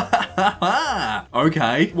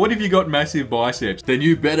 Okay, what if you got massive biceps? Then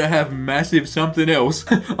you better have massive something else.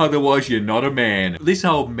 Otherwise, you're not a man. This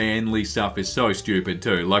whole manly stuff is so stupid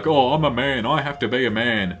too. Like, oh, I'm a man, I have to be a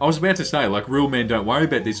man. I was about to say, like, real men don't worry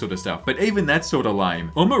about this sort of stuff, but even that's sort of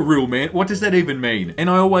lame. I'm a real man. What does that even mean? And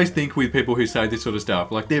I always think with people who say this sort of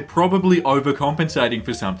stuff, like, they're probably overcompensating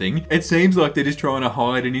for something. It seems like they're just trying to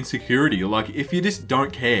hide an insecurity. Like, if you just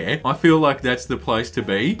don't care, I feel like that's the place to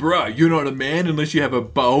be. Bro, you're not a man unless you have a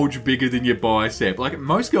bulge bigger than your bicep. Like,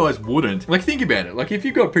 most guys wouldn't. Like, think about it. Like, if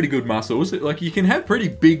you've got pretty good muscles, like, you can have pretty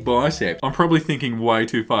big biceps. I'm probably thinking way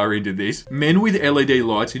too far into this. Men with LED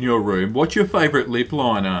lights in your room, what's your favorite lip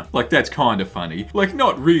liner? Like, that's kind of funny. Like,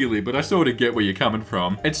 not really, but I sort of get where you're coming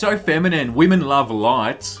from. It's so feminine. Women love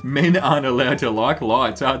lights. Men aren't allowed to like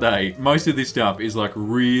lights, are they? Most of this stuff is, like,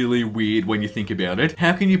 really weird when you think about it.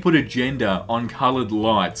 How can you put a gender on colored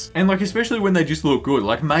lights? And, like, especially when they just look good.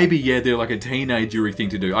 Like, maybe, yeah, they're like a teenager-y thing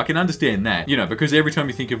to do. I can understand that, you know, because every time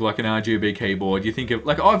you think of, like, an RGB keyboard, you think of,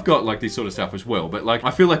 like, I've got, like, this sort of stuff as well, but, like,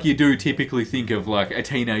 I feel like you do typically think of, like, a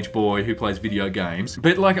teenage boy who plays video games.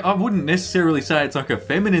 But, like, I wouldn't necessarily say it's, like, a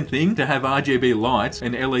feminine thing to have RGB lights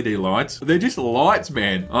and LED lights. They're just lights,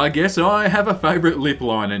 man. I guess I have a favorite lip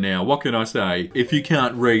liner now. What can I say? If you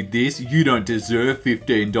can't read this, you don't deserve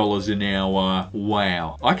 $15 an hour.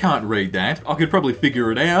 Wow. I can't read that. I could probably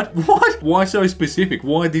figure it out. What? Why so specific?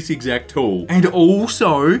 Why this exact tool? And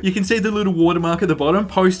also, you can see the little watermark at the bottom,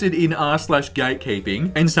 posted in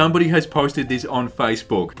r/gatekeeping, and somebody has posted this on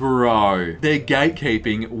Facebook. Bro, they're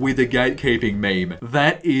gatekeeping with a gatekeeping meme.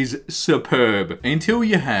 That is superb. Until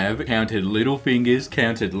you have counted little fingers,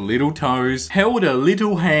 counted little toes, held a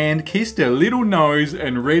little hand, kissed a little nose,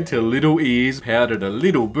 and read to little ears, powdered a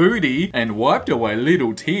little booty, and wiped away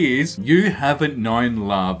little tears, you haven't known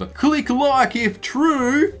love. Click like if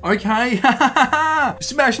true. Okay,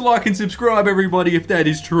 smash like and subscribe, everybody, if that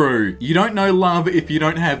is true. You don't know love if you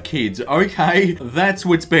don't have kids. Okay, that's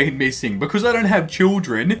what's been missing. Because I don't have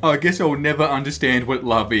children, I guess I'll never understand what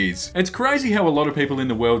love is. It's crazy how a lot of people in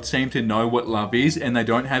the world seem to know what love is and they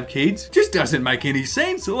don't have kids. Just doesn't make any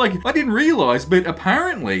sense. Like, I didn't realize, but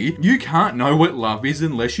apparently you can't know what love is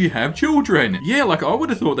unless you have children. Yeah, like, I would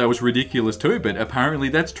have thought that was ridiculous too, but apparently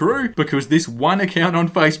that's true because this one account on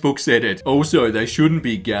Facebook said it. Also, they shouldn't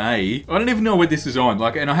be gay. I don't even know what this is on,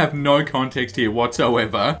 like, and I have no context here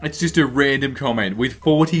whatsoever. It's just a random comment with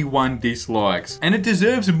 41 dislikes, and it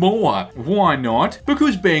deserves more. Why not?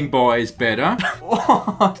 Because being bi is better.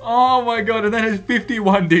 Oh my god, and that has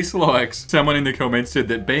 51 dislikes. Someone in the comments said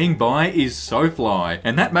that being bi is so fly,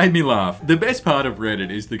 and that made me laugh. The best part of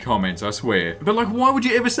Reddit is the comments, I swear. But, like, why would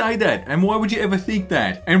you ever say that? And why would you ever think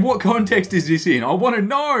that? And what context is this in? I want to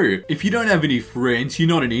know. If you don't have any friends, you're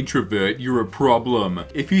not an introvert, you're a problem.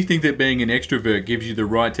 If you think that being an extrovert gives you the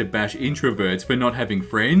right to bash introverts for not having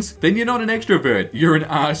friends, then you're not an extrovert, you're an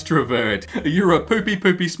arstrovert. You're a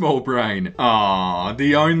poopy small brain. Ah,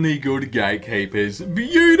 the only good gatekeepers.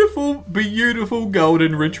 Beautiful, beautiful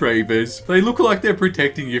golden retrievers. They look like they're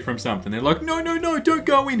protecting you from something. They're like, no, don't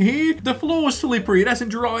go in here. The floor's slippery, it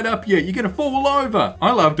hasn't dried up yet, you're gonna fall over.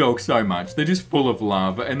 I love dogs so much. They're just full of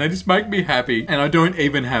love and they just make me happy. And I don't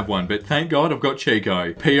even have one, but thank God I've got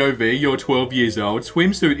Chico. POV, you're 12 years old,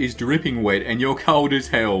 swimsuit is dripping wet and you're cold as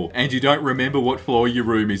hell. And you don't remember what floor your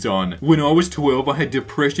room is on. When I was 12, I had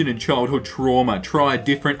depression and childhood trauma. Try a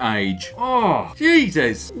different age. Oh,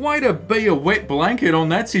 Jesus. Way to be a wet blanket on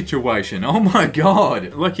that situation. Oh my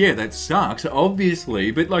God. Like, yeah, that sucks,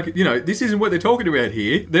 obviously. But, like, you know, this isn't what they're talking about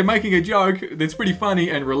here. They're making a joke that's pretty funny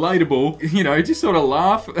and relatable. You know, just sort of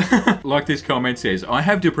laugh. Like this comment says, I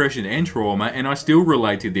have depression and trauma and I still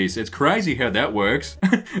relate to this. It's crazy how that works.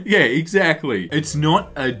 Yeah, exactly. It's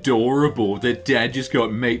not adorable that dad just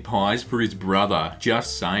got meat pies for his brother.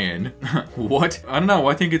 just saying. What? I don't know.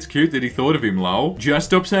 I think it's cute that he thought of him, lol. Just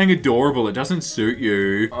stop saying adorable. It doesn't suit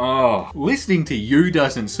you. Oh, listening to you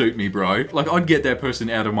doesn't suit me, bro. Like, I'd get that person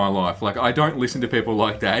out of my life. Like, I don't listen to people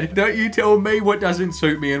like that. Don't you tell me what doesn't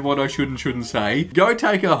suit me and what I should and shouldn't say. Go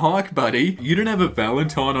take a hike, buddy. You don't have a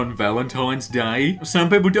Valentine on Valentine's Day. Some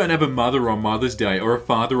people don't have a mother on Mother's Day or a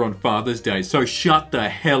father on Father's Day. So shut the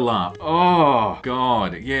hell up. Oh,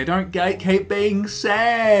 God. Yeah, don't gatekeep being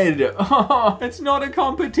sad. Oh, it's not a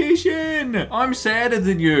competition. I'm sadder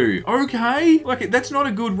than you. Okay? Like, that's not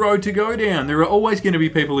a good road to go down. There are always going to be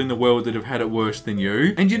people in the world that have had it worse than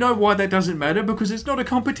you. And you know why that doesn't matter? Because it's not a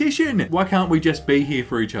competition. Why can't we just be here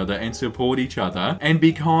for each other and support each other and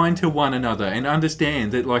be kind to one another and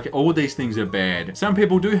understand that, like, all these things are bad. Some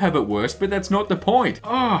people do have it worse, but that's not the point.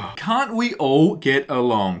 Oh, can't we all get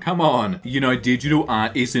along? Come on. You know, digital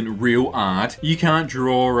art isn't real art. You can't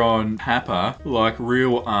draw on paper like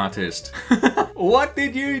real artist. What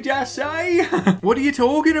did you just say? What are you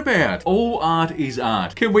talking about? All art is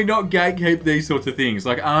art. Can we not gatekeep these sorts of things?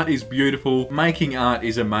 Like, art is beautiful. Making art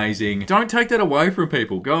is amazing. Don't take that away from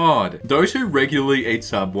people. God. Those who regularly eat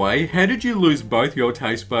Subway, how did you lose both your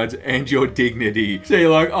taste buds and your dignity? See,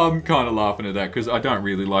 like, I'm kind of laughing at that because I don't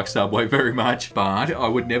really like Subway very much, but I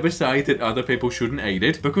would never say that other people shouldn't eat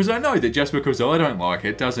it because I know that just because I don't like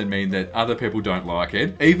it doesn't mean that other people don't like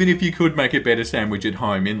it. Even if you could make a better sandwich at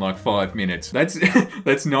home in like 5 minutes.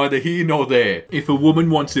 That's neither here nor there. If a woman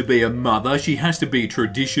wants to be a mother, she has to be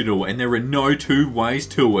traditional and there are no two ways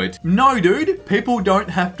to it. No, dude. People don't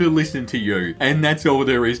have to listen to you. And that's all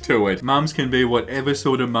there is to it. Mums can be whatever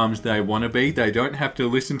sort of mums they want to be. They don't have to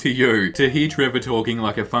listen to you. To hear Trevor talking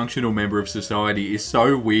like a functional member of society is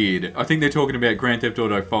so weird. I think they're talking about Grand Theft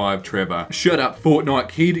Auto 5, Trevor. Shut up, Fortnite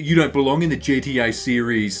kid. You don't belong in the GTA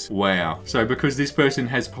series. Wow. So because this person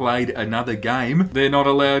has played another game, they're not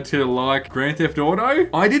allowed to like Grand Theft Auto?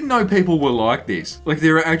 I didn't know people were like this. Like,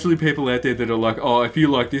 there are actually people out there that are like, oh, if you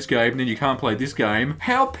like this game, then you can't play this game.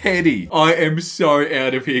 How petty. I am so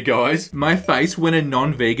out of here, guys. My face when a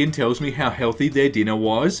non-vegan tells me how healthy their dinner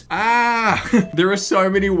was. Ah! There are so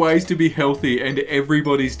many ways to be healthy and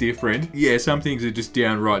everybody's different. Yeah, some things are just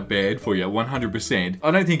downright bad for you, 100%.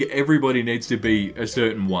 I don't think everybody needs to be a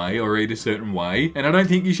certain way or eat a certain way, and I don't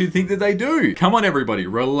think you should think that they do. Come on, everybody,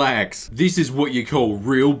 relax. This is what you call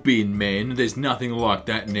real bin men. There's nothing like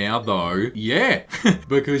that now, though. Yeah,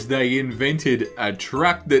 because they invented a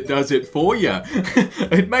truck that does it for you.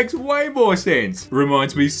 It makes way more sense.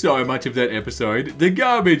 Reminds me so much of that episode, The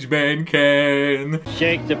Garbage Man Can.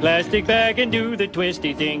 Shake the plastic bag and do the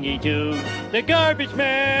twisty thingy too. The garbage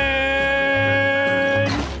man.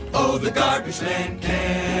 Oh, the garbage man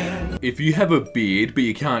can. If you have a beard but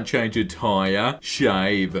you can't change a tire,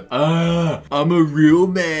 shave. Ah, I'm a real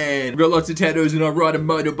man. I've got lots of tattoos and I ride a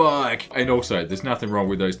motorbike. And also, there's nothing wrong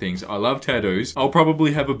with those things. I love tattoos. I'll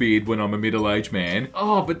probably have a beard when I'm a middle-aged man.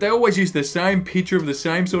 Oh, but they always use the same picture of the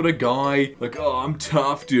same sort of guy. Like, oh, I'm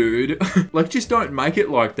tough, dude. Like, just don't make it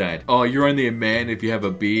like that. Oh, you're only a man if you have a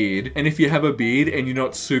beard. And if you have a beard and you're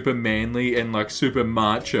not super manly and like super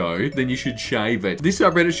macho, then you should shave it. This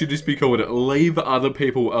subreddit should just be called Leave Other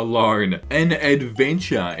People Alone. An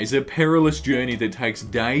adventure is a perilous journey that takes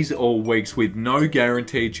days or weeks with no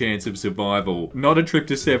guaranteed chance of survival. Not a trip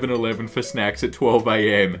to 7-Eleven for snacks at 12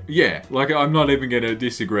 AM. Yeah, like, I'm not even gonna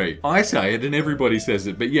disagree. I say it and everybody says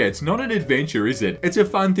it, but yeah, it's not an adventure, is it? It's a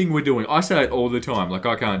fun thing we're doing. I say it all the time, like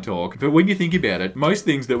I can't talk. But when you think about it, most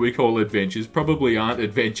things that we call adventures probably aren't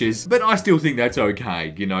adventures, but I still think that's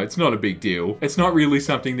okay. You know, it's not a big deal. It's not really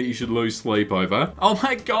something that you should lose sleep over. Oh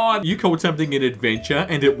my God, you called something an adventure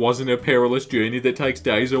and it wasn't a perilous journey that takes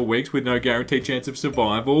days or weeks with no guaranteed chance of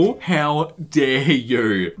survival? How dare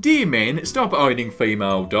you? Dear men, stop owning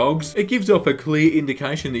female dogs. It gives off a clear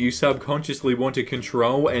indication that you subconsciously want to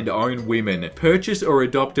control and own women. Purchase or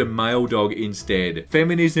adopt a male dog instead.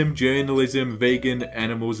 Feminism, journalism, vegan,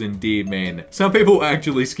 animals, and dear men. Some people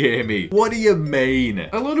actually scare me. What do you mean?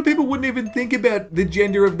 A lot of people wouldn't even think about the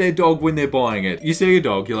gender of their dog when they're buying it. You see a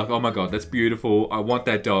dog, you're like, oh my God, that's beautiful. I want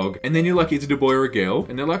that dog. And then you're like, is it a boy or a girl?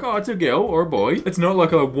 And they're like, oh, it's a girl or a boy. It's not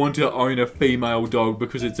like I want to own a female dog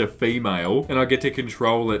because it's a female and I get to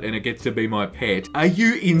control it and it gets to be my pet. Are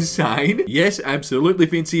you insane? Yes, absolutely,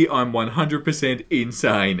 Vincey. I'm 100%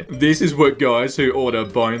 insane. This is what guys who order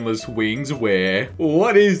boneless wings wear.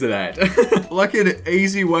 What is that? Like an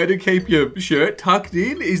easy way to keep your shirt tucked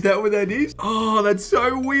in? Is that what that is? Oh, that's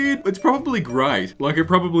so weird. It's probably great. Like, it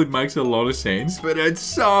probably makes a lot of sense, but it's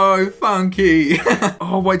so funky.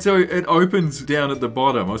 Oh, wait. Wait, so it opens down at the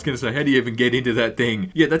bottom. I was going to say, how do you even get into that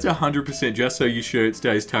thing? Yeah, that's 100% just so your shirt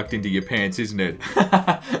stays tucked into your pants, isn't it?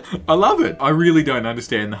 I love it. I really don't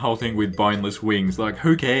understand the whole thing with boneless wings. Like,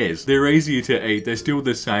 who cares? They're easier to eat. They're still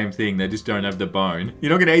the same thing. They just don't have the bone.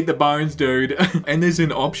 You're not going to eat the bones, dude. And there's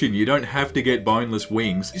an option. You don't have to get boneless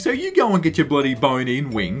wings. So you go and get your bloody bone-in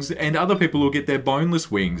wings, and other people will get their boneless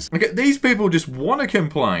wings. Okay, these people just want to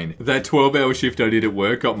complain. That 12-hour shift I did at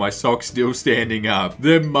work got my socks still standing up.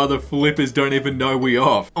 Them mother flippers don't even know we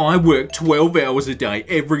off. I work 12 hours a day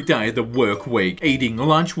every day of the work week, eating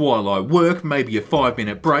lunch while I work, maybe a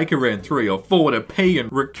 5-minute break around 3 or 4 to pee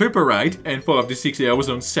and recuperate, and 5 to 6 hours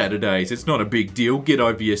on Saturdays. It's not a big deal. Get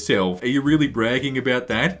over yourself. Are you really bragging about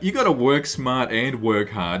that? You gotta work smart and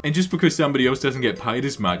work hard, and just because somebody else doesn't get paid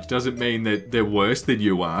as much doesn't mean that they're worse than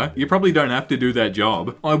you are. You probably don't have to do that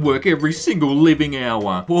job. I work every single living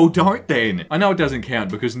hour. Well, don't then. I know it doesn't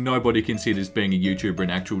count because nobody considers being a YouTuber an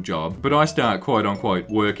actual job, but I start quote unquote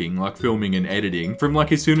working, like filming and editing, from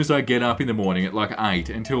like as soon as I get up in the morning at like 8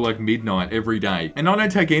 until like midnight every day. And I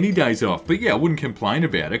don't take any days off, but yeah, I wouldn't complain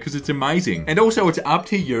about it because it's amazing. And also it's up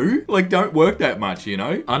to you. Like, don't work that much, you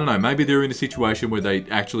know? I don't know, maybe they're in a situation where they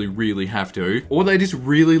actually really have to, or they just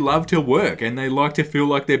really love to work and they like to feel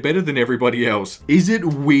like they're better than everybody else. Is it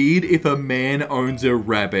weird if a man owns a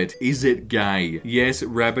rabbit? Is it gay? Yes,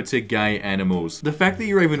 rabbits are gay animals. The fact that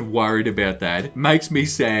you're even worried about that makes me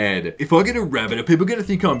sad. If I get a rabbit, are people gonna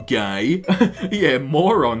think I'm gay? Yeah,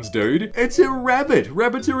 morons, dude. It's a rabbit.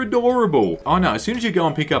 Rabbits are adorable. Oh no, as soon as you go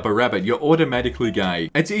and pick up a rabbit, you're automatically gay.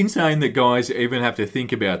 It's insane that guys even have to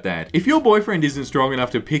think about that. If your boyfriend isn't strong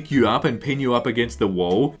enough to pick you up and pin you up against the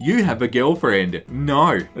wall, you have a girlfriend.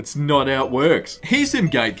 No, that's not how it works. Here's some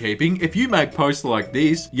gatekeeping. If you make posts like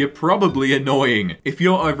this, you're probably annoying. If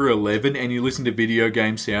you're over 11 and you listen to video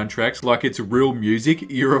game soundtracks like it's real music,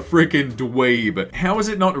 you're a freaking dweeb. How is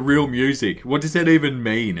it not real music? What does that even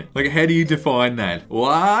mean? Like, how do you define that?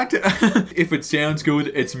 What? If it sounds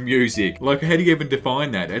good, it's music. Like, how do you even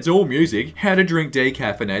define that? It's all music. How to drink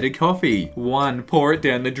decaffeinated coffee. 1, pour it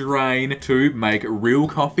down the drain. 2, make real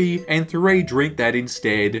coffee. And 3, drink that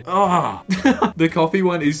instead. Ah, oh. The coffee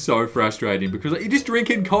one is so frustrating because like, you're just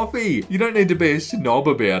drinking coffee. You don't need to be a snob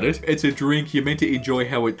about it. It's a drink. You're meant to enjoy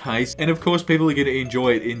how it tastes. And of course, people are going to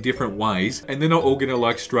enjoy it in different ways. And they're not all going to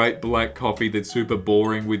like straight black coffee that's super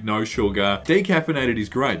boring with no sugar. Decaffeinated is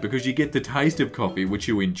great because you get the taste of coffee, which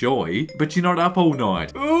you enjoy, but you're not up all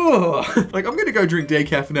night. Ugh. Like, I'm going to go drink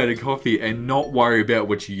decaffeinated coffee and not worry about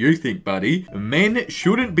what you think, buddy. Men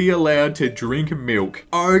shouldn't be allowed to drink milk.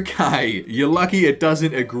 Okay, you're lucky it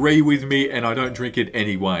doesn't agree with me and I don't drink it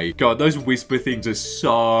anyway. God, those whisper things are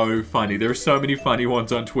so funny. There are so many funny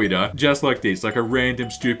ones on Twitter, just like this, like a random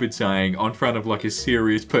stupid saying on front of like a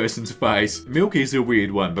serious person's face. Milk is a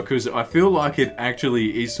weird one because I feel like it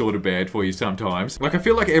actually is sort of bad for you sometimes. Like, I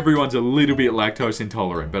feel like everyone's a little bit lactose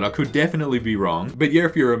intolerant, but I could definitely be wrong. But yeah,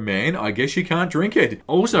 if you're a man, I guess you can't drink it.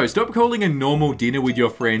 Also, stop calling a normal dinner with your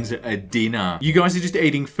friends a dinner. You guys are just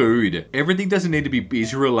eating food. Everything doesn't need to be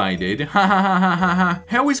biz related. Ha ha ha ha ha ha.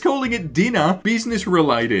 How is calling it dinner business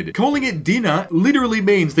related? Calling it dinner literally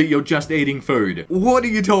means that you're just eating food. What are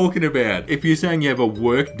you talking about? If you're saying you have a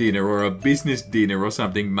work dinner or a business dinner or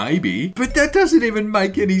something, maybe. But that doesn't even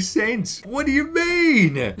make any sense. What do you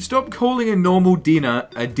mean? Stop calling a normal dinner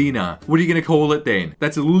a dinner. What are you gonna call it then?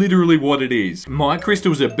 That's literally what it is. My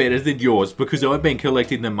crystals are better than yours because I've been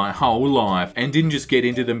collecting them my whole life and didn't just get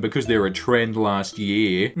into them because they're a trend last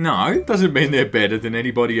year. No, doesn't mean they're better than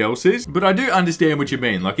anybody else's. But I do understand what you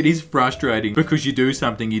mean. Like, it is frustrating because you do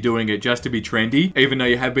something, you're doing it just to be trendy, even though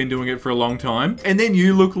you have been doing it for a long time. And then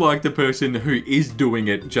you look like the person who is doing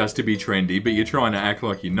it just to be trendy, but you're trying to act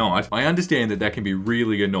like you're not. I understand that that can be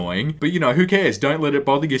really annoying, but you know, who cares? Don't let it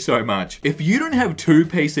bother you so much. If you don't have 2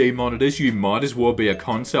 PC monitors, you might as well be a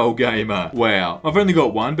console gamer. Wow. I've only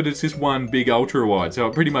got one, but it's just one big ultra wide, so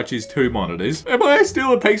it pretty much is 2 monitors. Am I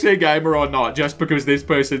still a PC gamer or not, just because this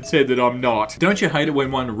person said that I'm not? Don't you hate it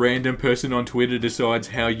when one random person on Twitter decides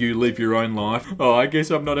how you live your own life? Oh, I guess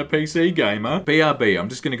I'm not a PC gamer. BRB, I'm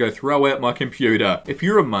just gonna go throw out my computer. If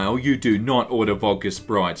you're a male, you do not order vodka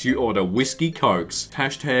Sprites, you order whiskey Cokes.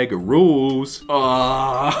 Hashtag rules.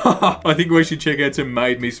 Ah, I think we should check out some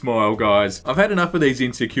Made Me Smile, guys. I've had enough of these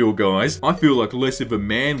insecure guys. I feel like less of a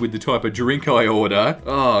man with the type of drink I order.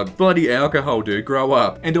 Oh, bloody alcohol, dude, grow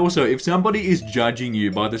up. And also, if somebody is judging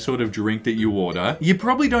you by the sort of drink that you order, you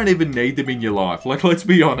probably don't even need them in your life. Like, let's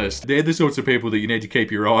be honest. They're the sorts of people that you need to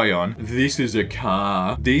keep your eye on. This is a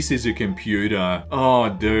car. This is a computer. Oh,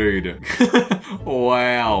 dude.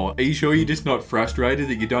 Wow. Are you sure you're just not frustrated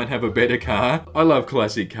that you don't have a better car? I love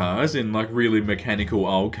classic cars and like really mechanical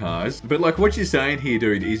old cars. But like what you're saying here,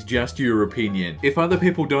 dude, is just your opinion. If other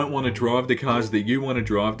people don't want to drive the cars that you want to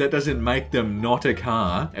drive, that doesn't make them not a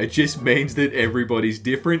car. It just means that everybody's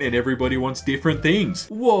different and everybody wants different things.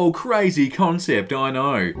 Whoa, crazy concept, I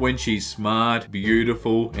know. When she's smart,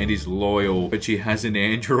 beautiful, and is loyal, but she has an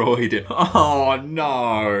Android. Oh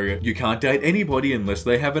no. You can't date anybody unless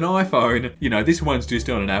they have an iPhone. You know, this one's just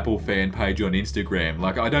on an Apple fan page on Instagram.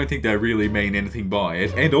 Like, I don't think they really mean anything by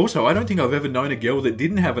it. And also, I don't think I've ever known a girl that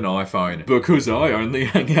didn't have an iPhone, because I only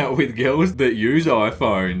hang out with girls that use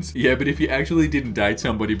iPhones. Yeah, but if you actually didn't date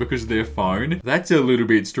somebody because of their phone, that's a little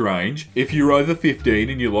bit strange. If you're over 15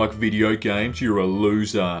 and you like video games, you're a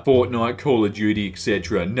loser. Fortnite, Call of Duty,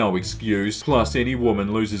 etc. No excuse. Plus, any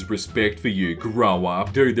woman loses respect for you. Grow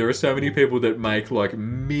up. Dude, there are so many people that make like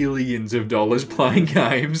millions of dollars playing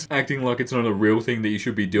games, acting like it's not a real thing that you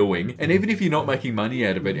should be doing. And even if you're not making money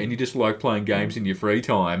out of it and you just like playing games in your free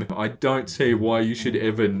time, I don't see why you should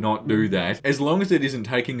ever not do that. As long as it isn't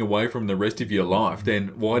taking away from the rest of your life, then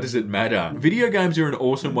why does it matter? Video games are an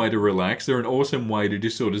awesome way to relax. They're an awesome way to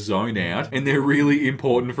just sort of zone out, and they're really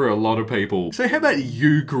important for a lot of people. So how about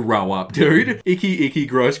you grow up, dude? Icky, icky,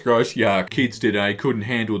 gross, gross, yuck. Kids today couldn't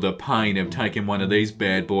handle the pain of taking one of these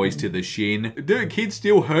bad boys to the shin. Dude, kids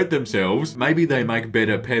still hurt themselves. Maybe they make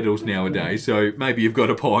better pedals nowadays, so maybe you've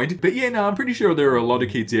got a point. But yeah, no, I'm pretty sure there are a lot of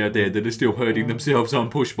kids out there that are still hurting themselves on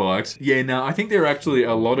push bikes. Yeah, no, I think there are actually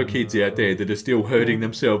a lot of kids out there that are still hurting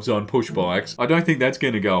themselves on push bikes. I don't think that's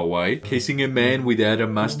gonna go away. Kissing a man without a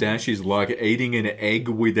mustache is like eating an egg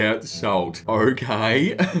without salt.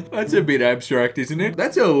 Okay, that's a bit abstract, isn't it?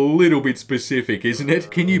 That's a little bit specific, isn't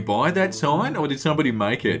it? Can you buy that sign, or did somebody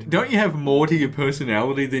make it? Don't you have more to your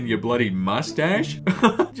personality than your bloody mustache?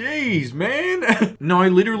 Jeez, man. No,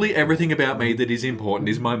 literally everything about me that is important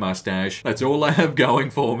is my mustache. That's all I have going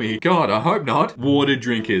for me. God, I hope not. Water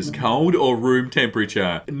drinkers, cold or room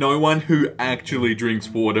temperature? No one who actually drinks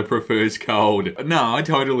water prefers cold. No, I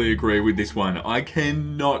totally agree with this one. I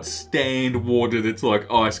cannot stand water that's like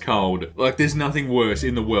ice cold. Like, there's nothing worse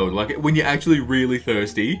in the world. Like, when you're actually really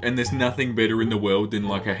thirsty and there's nothing better in the world than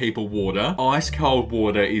like a heap of water, ice cold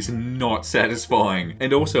water is not satisfying.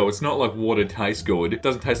 And also, it's not like water tastes good. It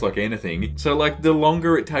doesn't taste like anything. So like, the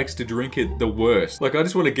longer it takes to drink it, the worse. Like, I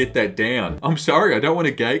just want to get that down. I'm sorry, I don't want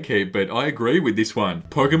to gatekeep, but I agree with this one.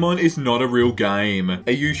 Pokemon is not a real game.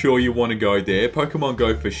 Are you sure you want to go there? Pokemon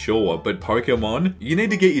Go for sure, but Pokemon? You need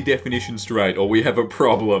to get your definition straight or we have a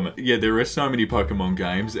problem. Yeah, there are so many Pokemon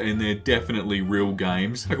games and they're definitely real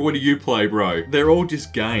games. Like, what do you play, bro? They're all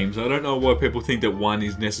just games. I don't know why people think that one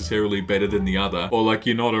is necessarily better than the other, or like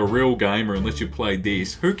you're not a real gamer unless you played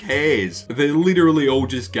this. Who cares? They're literally all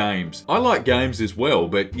just games. I like games as well,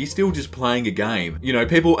 but you're still just playing a game. You know,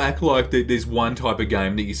 people act like that there's one type of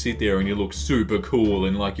game that you sit there and you look super cool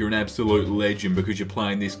and like you're an absolute legend because you're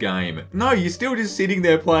playing this game. No, you're still just sitting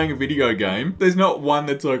there playing a video game. There's not one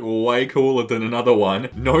that's like way cooler than another one.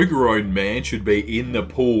 No grown man should be in the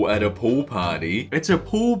pool at a pool party. It's a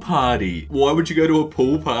pool party. Why would you go to a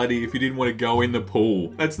pool party if you didn't want to go in the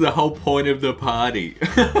pool? That's the whole point of the party.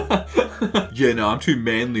 Yeah, no, I'm too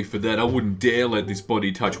manly for that. I wouldn't dare let this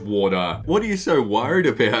body touch water. What are you so worried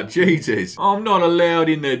about? Jesus. I'm not allowed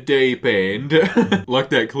in the deep end. Like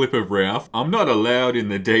that clip of Ralph. I'm not allowed in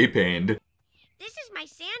the deep end. This is my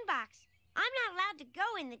sandbox. I'm not allowed to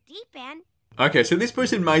go in the deep end. Okay, so this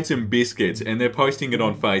person made some biscuits and they're posting it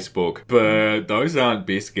on Facebook, but those aren't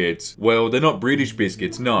biscuits. Well, they're not British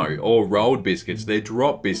biscuits, no, or rolled biscuits, they're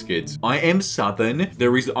drop biscuits. I am Southern.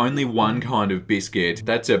 There is only one kind of biscuit.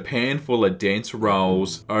 That's a pan full of dense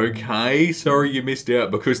rolls. Okay, sorry you missed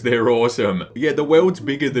out because they're awesome. Yeah, the world's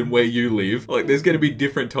bigger than where you live. Like, there's gonna be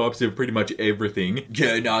different types of pretty much everything.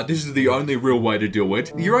 Yeah, nah, this is the only real way to do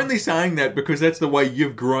it. You're only saying that because that's the way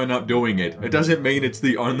you've grown up doing it. It doesn't mean it's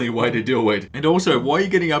the only way to do it. And also, why are you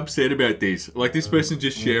getting upset about this? Like, this person's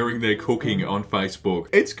just sharing their cooking on Facebook.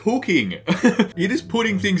 It's cooking. You're just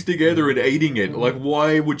putting things together and eating it. Like,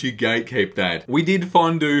 why would you gatekeep that? We did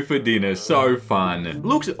fondue for dinner. So fun.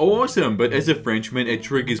 Looks awesome, but as a Frenchman, it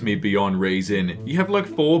triggers me beyond reason. You have like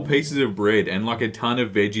 4 pieces of bread and like a ton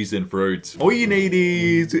of veggies and fruits. All you need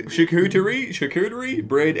is charcuterie,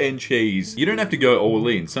 bread and cheese. You don't have to go all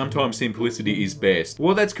in. Sometimes simplicity is best.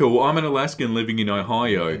 Well, that's cool. I'm an Alaskan living in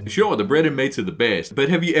Ohio. Sure, the bread and and meats are the best. But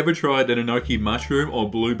have you ever tried an enoki mushroom or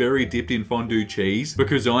blueberry dipped in fondue cheese?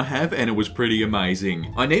 Because I have, and it was pretty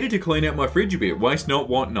amazing. I needed to clean out my fridge a bit, waste not,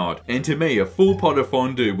 want not. And to me, a full pot of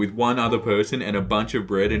fondue with one other person and a bunch of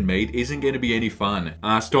bread and meat isn't going to be any fun.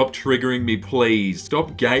 Stop triggering me, please.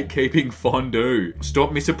 Stop gatekeeping fondue.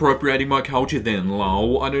 Stop misappropriating my culture then,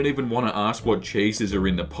 lol. I don't even want to ask what cheeses are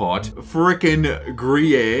in the pot. Frickin'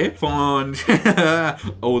 Gruyere, fond.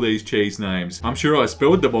 All these cheese names. I'm sure I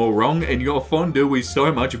spelled them all wrong, and your fondue is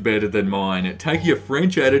so much better than mine. Take your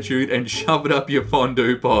French attitude and shove it up your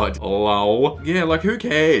fondue pot. Lol. Yeah, like who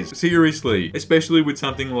cares? Seriously. Especially with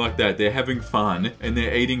something like that. They're having fun and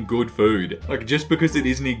they're eating good food. Like just because it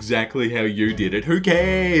isn't exactly how you did it, who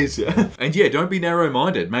cares? And yeah, don't be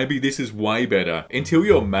narrow-minded. Maybe this is way better. Until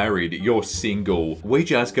you're married, you're single. We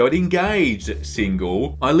just got engaged.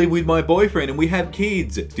 Single. I live with my boyfriend and we have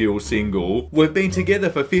kids. Still single. We've been together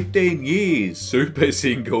for 15 years. Super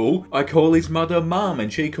single. I call his mother mum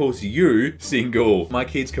and she calls you single. My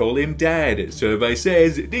kids call him dad. Survey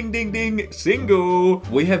says, ding ding ding, single.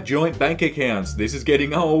 We have joint bank accounts. This is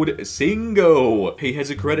getting old. Single. He has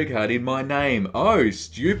a credit card in my name. Oh,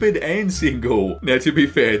 stupid and single. Now to be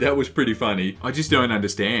fair, that was pretty funny. I just don't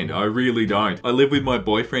understand. I really don't. I live with my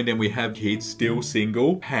boyfriend and we have kids, still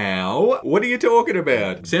single. How? What are you talking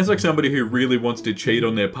about? Sounds like somebody who really wants to cheat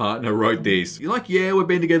on their partner wrote this. You're like, yeah, we've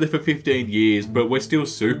been together for 15 years, but we're still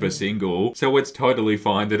super single, so it's totally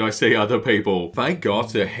fine that I see other people. Fake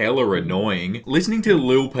goths are hella annoying. Listening to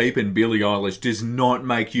Lil Peep and Billie Eilish does not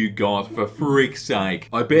make you goth, for frick's sake.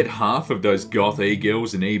 I bet half of those goth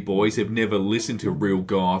e-girls and e-boys have never listened to real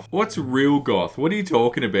goth. What's real goth? What are you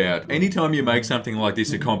talking about? Anytime you make something like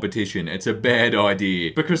this a competition, it's a bad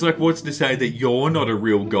idea. Because like, what's to say that you're not a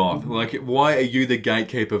real goth? Like, why are you the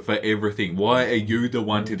gatekeeper for everything? Why are you the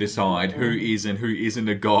one to decide who is and who isn't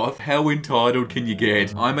a goth? How entitled can you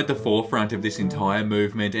get? I'm at the forefront of this entire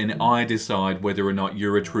movement and I decide whether or not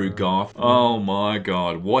you're a true goth. Oh my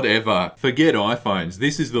god, whatever. Forget iPhones.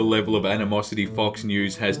 This is the level of animosity Fox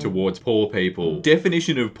News has towards poor people.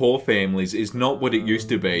 Definition of poor families is not what it used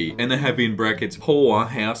to be, and they have in brackets poor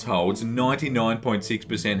households.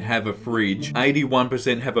 99.6% have a fridge,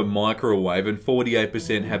 81% have a microwave, and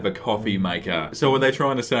 48% have a coffee maker. So are they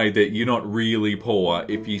trying to say that you're not really poor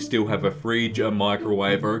if you still have a fridge, a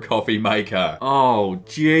microwave, or a coffee maker? Oh,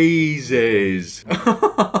 Jesus.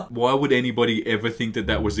 Why would anybody ever think that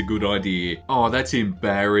that was a good idea? Oh, that's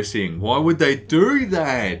embarrassing. Why would they do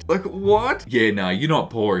that? Like, what? Yeah, no, you're not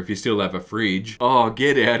poor if you still have a fridge. Oh,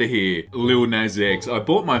 get out of here. Lil Nas X, I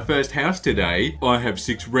bought my first house today. I have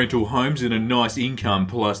 6 rental homes and a nice income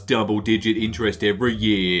plus double-digit interest every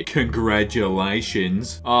year.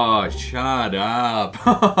 Congratulations. Oh, shut up.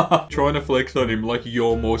 Trying to flex on him like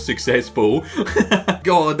you're more successful.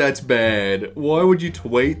 God, that's bad. Why would you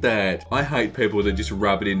tweet that? I hate people that just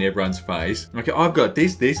rub it in everyone's face. Okay, I've got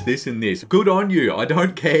this, and this. Good on you. I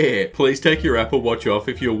don't care. Please take your Apple Watch off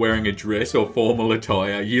if you're wearing a dress or formal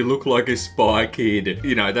attire. You look like a spy kid.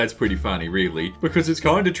 You know, that's pretty funny, really. Because it's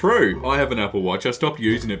kind of true. I have an Apple Watch. I stopped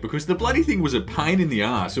using it because the bloody thing was a pain in the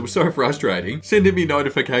ass. It was so frustrating. Sending me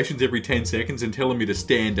notifications every 10 seconds and telling me to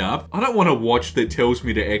stand up. I don't want a watch that tells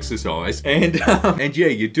me to exercise. And yeah,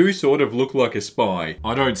 you do sort of look like a spy.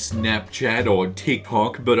 I don't Snapchat or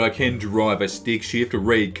TikTok, but I can drive a stick shift,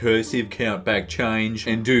 read cursive, count back change,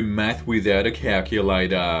 and do math without a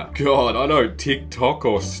calculator. God, I don't TikTok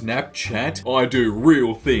or Snapchat. I do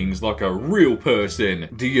real things like a real person.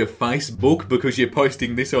 Do you Facebook because you're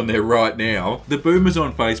posting this on there right now? The boomers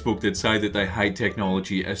on Facebook that say that they hate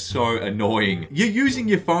technology are so annoying. You're using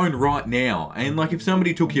your phone right now, and like if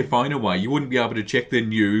somebody took your phone away, you wouldn't be able to check the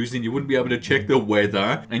news, and you wouldn't be able to check the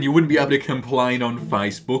weather, and you wouldn't be able to complain on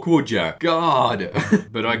Facebook, would ya? God.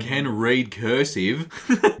 But I can read cursive.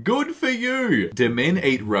 Good for you. Do men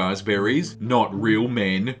eat raspberries? Not real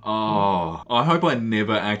men. Oh, I hope I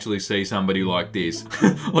never actually see somebody like this.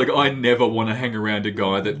 Like, I never want to hang around a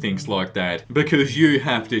guy that thinks like that. Because you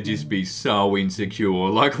have to just be so insecure.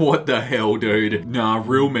 Like, what the hell, dude? Nah,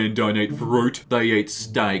 real men don't eat fruit. They eat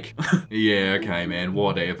steak. Yeah, okay, man,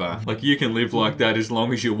 whatever. Like, you can live like that as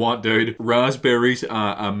long as you want, dude. Raspberries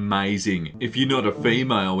are amazing. If you're not a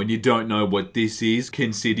female and you don't know what this is,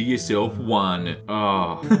 consider yourself one.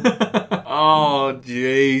 Oh. Oh,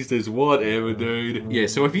 Jesus, whatever, dude. Yeah,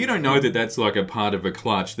 so if you don't know that that's like a part of a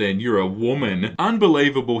clutch, then you're a woman.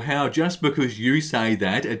 Unbelievable how just because you say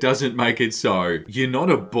that, it doesn't make it so. You're not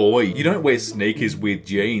a boy. You don't wear sneakers with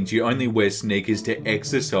jeans. You only wear sneakers to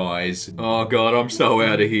exercise. Oh, God, I'm so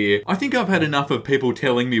out of here. I think I've had enough of people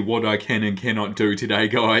telling me what I can and cannot do today,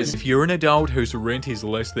 guys. If you're an adult whose rent is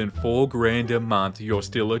less than $4 grand a month, you're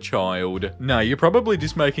still a child. No, you're probably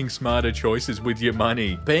just making smarter choices with your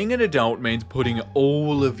money. Being an adult means putting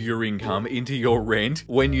all of your income into your rent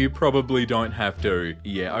when you probably don't have to.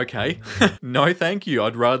 Yeah, okay. No thank you,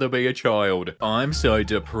 I'd rather be a child. I'm so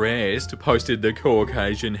depressed, posted the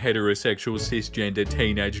Caucasian heterosexual cisgender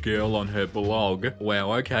teenage girl on her blog.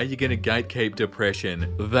 Wow, okay, you're gonna gatekeep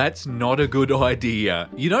depression. That's not a good idea.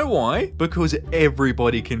 You know why? Because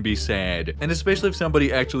everybody can be sad. And especially if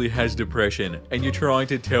somebody actually has depression and you're trying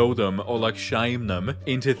to tell them or like shame them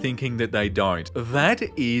into thinking that they don't. That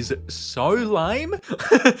is so lame.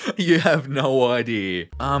 You have no idea.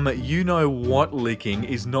 You know what licking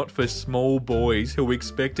is not for small boys who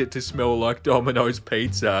expect it to smell like Domino's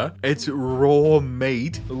pizza. It's raw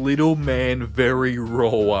meat, little man, very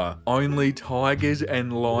raw. Only tigers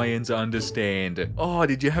and lions understand. Oh,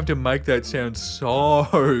 did you have to make that sound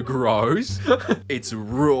so gross? It's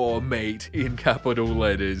raw meat in capital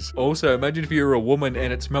letters. Also, imagine if you were a woman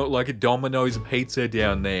and it smelled like Domino's pizza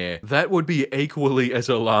down there. That would be equally as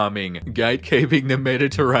alarming. Gatekeeping the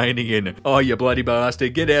Mediterranean. Oh, you bloody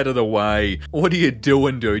bastard, get out of the way. What are you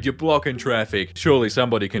doing, dude? You're blocking traffic. Surely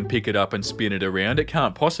somebody can pick it up and spin it around. It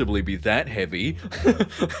can't possibly be that heavy.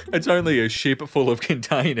 It's only a ship full of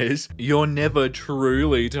containers. You're never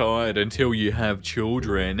truly tired until you have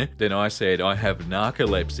children. Then I said, I have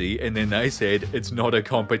narcolepsy, and then they said, it's not a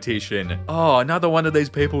competition. Oh, another one of these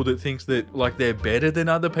people that thinks that, like, they're better than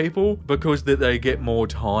other people because that they get more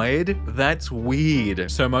tired. That's weird.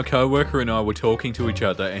 So my coworker and I were talking to each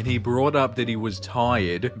other, and he brought up that he was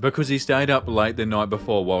tired because he stayed up late the night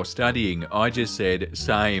before while studying. I just said,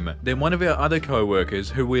 same. Then one of our other coworkers,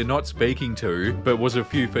 who we're not speaking to, but was a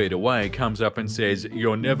few feet away, comes up and says,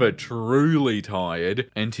 you're never truly tired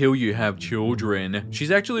until you have children.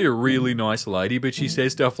 She's actually a really nice lady, but she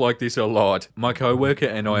says stuff like this a lot. My coworker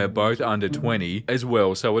and I are both under 20 as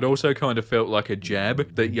well, so it also kind of felt like a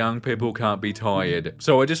jab that young people can't be tired.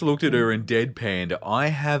 So I just looked at her and deadpanned, I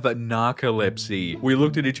have narcolepsy. We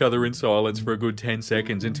looked at each other in silence for a good 10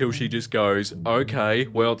 seconds until she just goes, okay,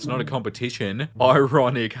 well, it's not a competition.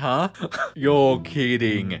 Ironic, huh? You're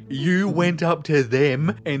kidding. You went up to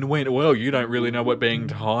them and went, well, you don't really know what being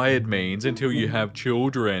tired means until you have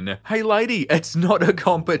children. Hey lady, it's not a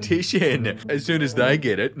competition. As soon as they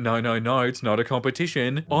get it, no, it's not a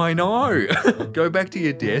competition. I know. Go back to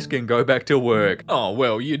your desk and go back to work. Oh,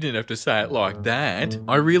 well, you didn't have to say it like that.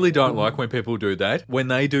 I really don't like when people do that. When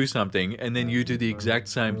they do something and then you do the exact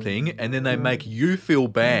same thing and then they make you feel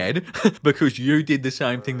bad because you did the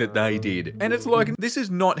same thing that they did. And it's like, this is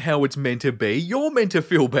not how it's meant to be. You're meant to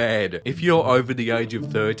feel bad. If you're over the age of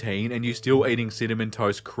 13 and you're still eating Cinnamon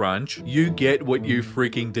Toast Crunch, you get what you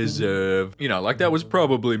freaking deserve. You know, like that was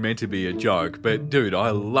probably meant to be a joke, but dude,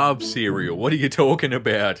 I love cereal. What are you talking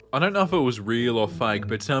about? I don't know if it was real or fake,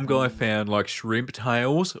 but some guy found like shrimp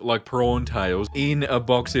tails, like prawn tails, in a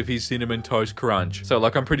box of his Cinnamon Toast Crunch. So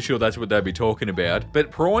like, I'm pretty sure that's what they'd be talking about.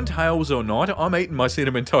 But prawn tails or not, I'm eating my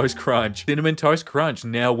Cinnamon Toast Crunch. Cinnamon Toast Crunch,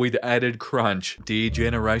 now with added crunch. Dear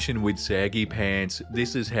generation with saggy pants,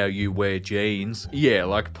 this is how you wear jeans. Yeah,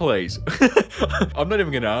 like please. I'm not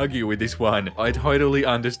even gonna argue with this one. I totally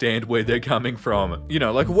understand where they're coming from. You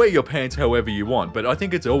know, like wear your pants however you want, but I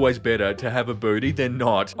think it's always better to have a booty than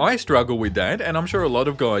not. I struggle with that, and I'm sure a lot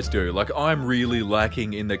of guys do. Like, I'm really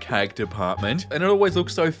lacking in the cake department, and it always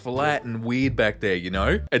looks so flat and weird back there, you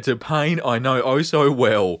know? It's a pain I know oh so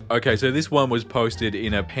well. Okay, so this one was posted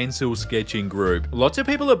in a pencil sketching group. Lots of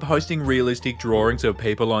people are posting realistic drawings of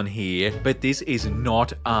people on here, but this is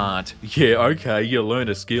not art. Yeah, okay, you learn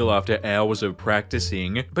a skill after hours of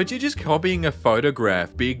practicing, but you're just copying a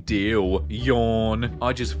photograph. Big deal. Yawn.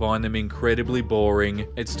 I just find them incredibly boring.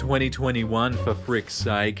 It's 2021 for frick's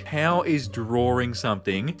sake. How is drawing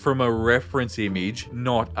something from a reference image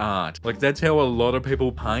not art? Like, that's how a lot of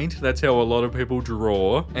people paint. That's how a lot of people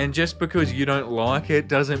draw. And just because you don't like it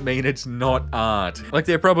doesn't mean it's not art. Like,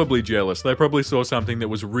 they're probably jealous. They probably saw something that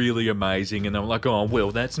was really amazing and they were like, oh,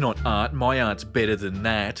 well, that's not art. My art's better than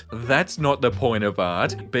that. That's not the point of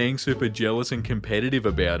art. Being super jealous and competitive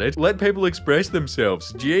about it. Let people express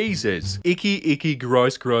themselves. Jesus. Icky,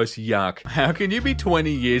 gross, yuck. How can you be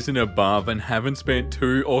 20 years and above and haven't spent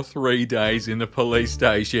 2 or 3 days in the police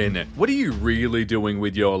station? What are you really doing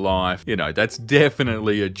with your life? You know, that's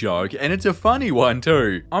definitely a joke, and it's a funny one too.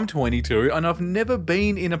 22. I'm 22 and I've never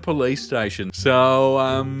been in a police station. So,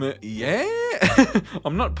 yeah.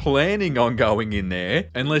 I'm not planning on going in there.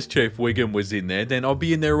 Unless Chief Wiggum was in there, then I'll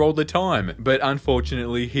be in there all the time. But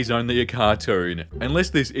unfortunately, he's only a cartoon. Unless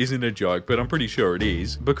this isn't a joke, but I'm pretty sure it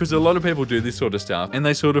is. Because a lot of people do this sort of stuff and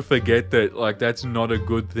they sort of forget that, like, that's not a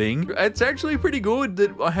good thing. It's actually pretty good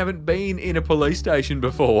that I haven't been in a police station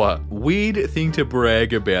before. Weird thing to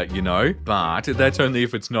brag about, you know? But that's only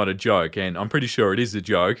if it's not a joke, and I'm pretty sure it is a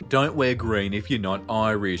joke. Don't wear green if you're not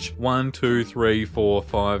Irish. 1, 2, 3, 4,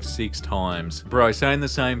 5, 6 times. Bro, saying the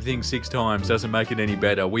same thing 6 times doesn't make it any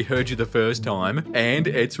better. We heard you the first time, and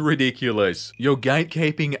it's ridiculous. You're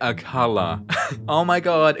gatekeeping a colour. Oh my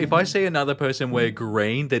god, if I see another person wear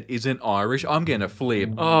green that isn't Irish, I'm gonna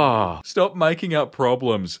flip. Oh, stop making up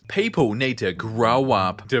problems. People need to grow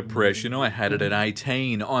up. Depression, I had it at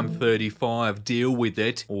 18. I'm 35. Deal with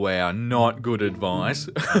it. Wow, not good advice.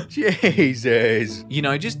 Jesus. You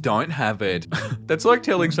know, just don't have it. That's like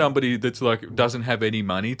telling somebody that's like doesn't have any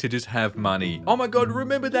money to just have money. Oh my god,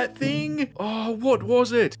 remember that thing? Oh, what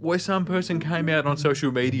was it? Where some person came out on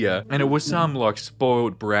social media and it was some like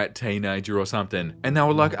spoiled brat teenager or something. And they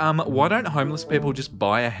were like, why don't homeless people just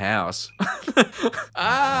buy a house?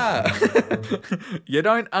 You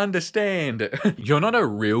don't understand. You're not a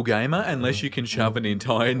real gamer unless you can shove an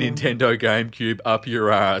entire Nintendo GameCube up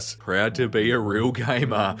your ass. Proud to be a real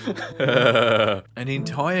gamer. An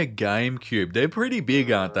entire GameCube. They're pretty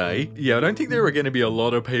big, aren't they? Yeah, I don't think there are going to be a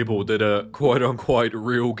lot of people that are quote unquote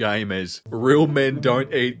real gamers. Real men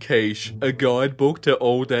don't eat quiche. A guidebook to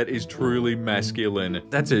all that is truly masculine.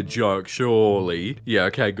 That's a joke, surely. Yeah,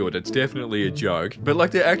 okay, good. It's definitely a joke. But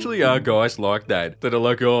like there actually are guys like that are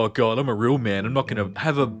like, oh god, I'm a real man. I'm not going to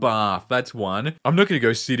have a bath. That's one. I'm not going to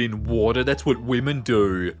go sit in water. That's what women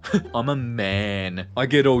do. I'm a man. I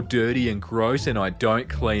get all dirty and gross and I don't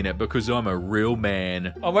clean it because I'm a real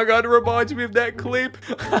man. Oh my god, it reminds me of that clip.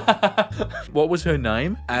 What was her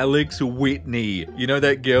name? Alex Whitney. You know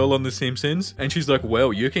that girl on The Simpsons? And she's like,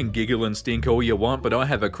 well, you can giggle and stink all you want, but I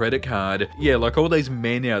have a credit card. Yeah, like all these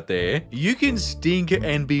men out there, you can stink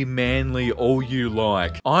and be manly all you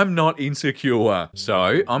like. I'm not insecure.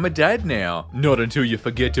 So, I'm a dad now. Not until you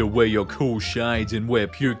forget to wear your cool shades and wear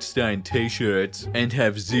puke-stained t-shirts and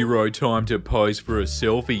have zero time to pose for a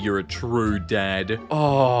selfie, you're a true dad.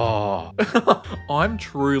 Oh, I'm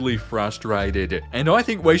truly frustrated. And I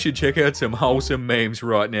think we should check out some wholesome memes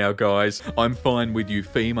right now, guys. I'm fine with you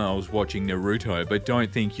females watching Naruto, but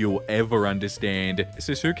don't think you'll ever understand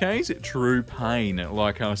Sasuke's true pain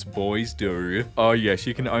like us boys do. Oh yes,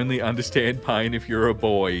 you can only understand pain if you're a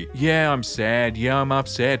boy. Yeah, I'm sad. Yeah, I'm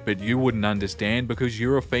upset, but you wouldn't understand because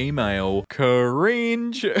you're a female.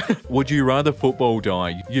 Cringe. Would you rather football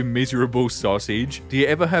die, you miserable sausage? Do you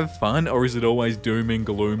ever have fun or is it always doom and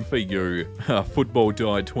gloom for you? Football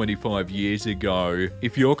died 25 years ago.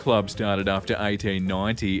 If your club started after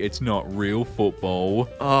 1890, it's not real football.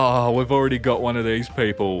 Oh, we've already got one of these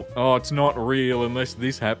people. Oh, it's not real unless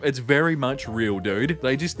this happens. It's very much real, dude.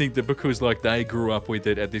 They just think that because like they grew up with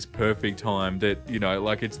it at this perfect time that, you know,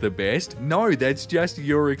 like it's the best. No, that's just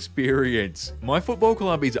your experience. My football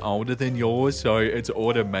club is older than yours, so it's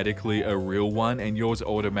automatically a real one, and yours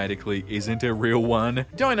automatically isn't a real one.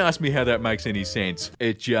 Don't ask me how that makes any sense.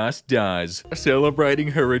 It just does. Celebrating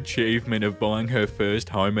her achievement of buying her first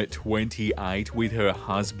home at 28 with her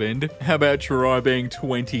husband. How about try being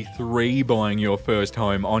 23 buying your first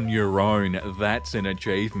home on your own? That's an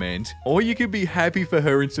achievement. Or you could be happy for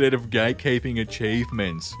her instead of gatekeeping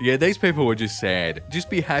achievements. Yeah, these people are just sad. Just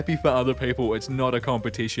be happy for other people. It's not a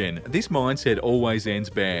competition. This mindset always ends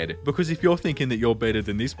bad. Because if you're thinking that you're better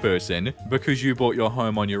than this person because you bought your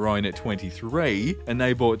home on your own at 23 and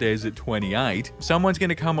they bought theirs at 28, someone's going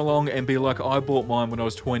to come along and be like, I bought mine when I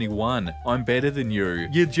was 21. I'm better than you.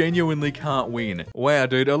 You genuinely can't win. Wow,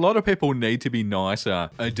 dude, a lot of people need to be nicer.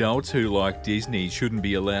 Adults who like Disney shouldn't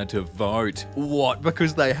be allowed to vote. What?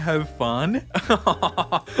 Because they have fun?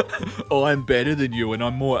 Oh, I'm better than you and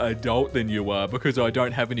I'm more adult than you are because I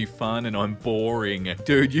don't have any fun and I'm boring.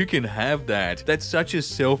 Dude, you can have that. That's such a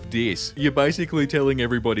self-diss. You're basically telling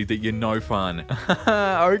everybody that you're no fun.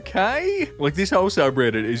 Okay? Like this whole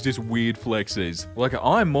subreddit is just weird flexes. Like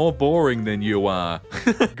I'm more boring than you are.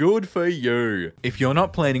 Good for you. If you're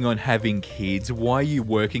not planning on having kids, why are you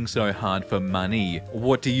working so hard for money?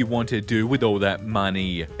 What do you want to do with all that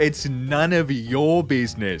money? It's none of your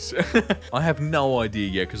business. I have no idea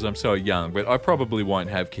yet because I'm so young, but I probably won't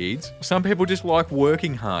have kids. Some people just like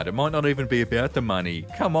working hard. It might not even be about the money.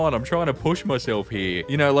 Come on, I'm trying to push myself here.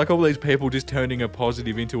 You know, like all these people just turning a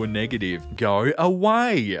positive into a negative. Go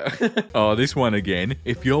away. Oh, this one again.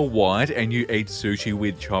 If you're white and you eat sushi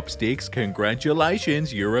with chopsticks, congrats.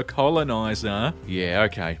 congratulations, you're a colonizer. Yeah,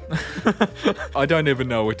 okay. I don't even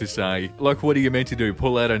know what to say. Like, what are you meant to do?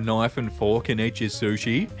 Pull out a knife and fork and eat your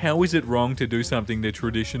sushi? How is it wrong to do something the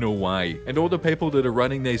traditional way? And all the people that are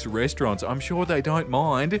running these restaurants, I'm sure they don't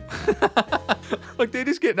mind. Like, they're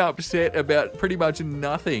just getting upset about pretty much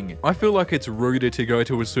nothing. I feel like it's ruder to go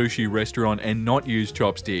to a sushi restaurant and not use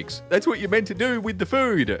chopsticks. That's what you're meant to do with the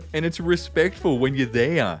food. And it's respectful when you're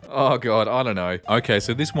there. Oh God, I don't know. Okay,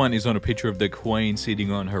 so this one is on a picture of the Queen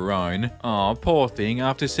sitting on her own. Oh, poor thing.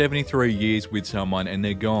 After 73 years with someone and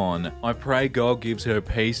they're gone. I pray God gives her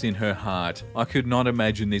peace in her heart. I could not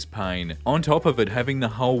imagine this pain. On top of it, having the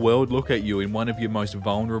whole world look at you in one of your most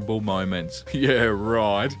vulnerable moments. Yeah,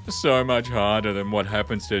 right. So much harder than what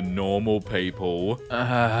happens to normal people.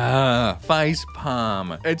 Face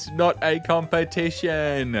palm. It's not a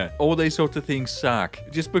competition. All these sorts of things suck.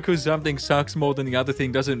 Just because something sucks more than the other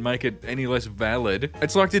thing doesn't make it any less valid.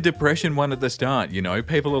 It's like the depression one at the start, you know?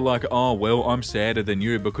 People are like, oh, well, I'm sadder than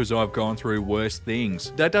you because I've gone through worse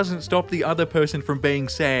things. That doesn't stop the other person from being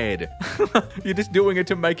sad. You're just doing it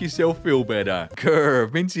to make yourself feel better. Grr,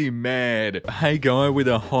 Vincey mad. Hey guy with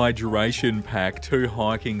a hydration pack, 2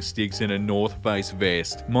 hiking sticks and a North Face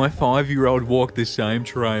vest. My 5-year-old walked the same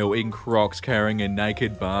trail in Crocs carrying a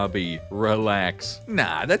naked Barbie. Relax.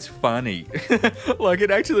 Nah, that's funny. Like,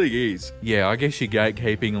 it actually is. Yeah, I guess you're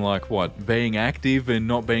gatekeeping, like, what? Being active and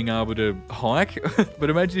not being able to hike? But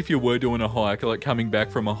imagine if you were doing a hike, like coming back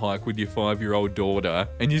from a hike with your 5-year-old daughter,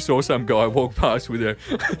 and you saw some guy walk past with a,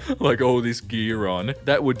 like, all this gear on.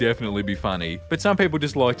 That would definitely be funny. But some people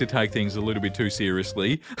just like to take things a little bit too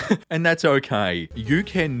seriously, and that's okay. You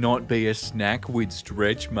cannot be a snack with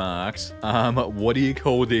stretch marks. What do you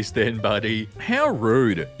call this then, buddy? How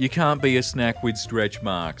rude. You can't be a snack with stretch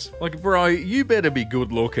marks. Like, bro, you better be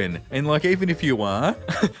good looking. And like, even if you are,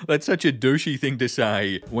 that's such a douchey thing to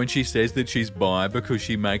say. When she says that she's bi because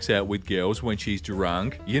she makes out with girls when she's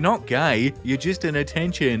drunk, you're not gay, you're just an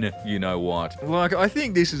attention, you know what. Like, I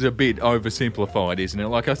think this is a bit oversimplified, isn't it?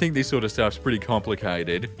 Like, I think this sort of stuff's pretty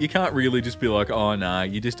complicated. You can't really just be like, oh nah,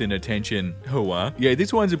 you're just an attention whore. Yeah,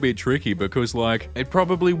 this one's a bit tricky because, like, it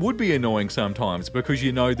probably would be annoying sometimes because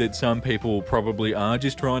you know that some people probably are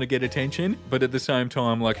just trying to get attention, but at the same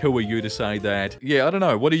time, like, who are you to say that? Yeah, I don't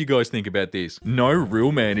know. What do you guys think about this? No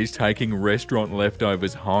real man is taking restaurant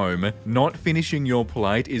leftovers home. Not finishing your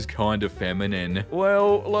plate is kind of feminine.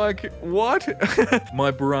 Well, like, what?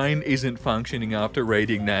 My brain isn't functioning after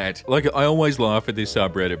reading that. Like, I always laugh at this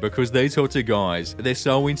subreddit because these sorts of guys, they're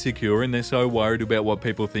so insecure and they're so worried about what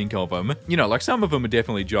people think of them. You know, like, some of them are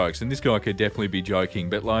definitely jokes, and this guy could definitely be joking,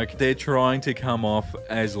 but like, they're trying to come off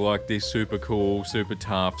as like this super cool, super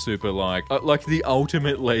tough, super like the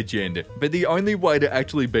ultimate legend. But the only way to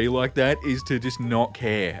actually be like that is to just not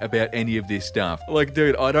care about any of this stuff. Like,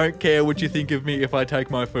 dude, I don't care what you think of me if I take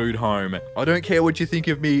my food home. I don't care what you think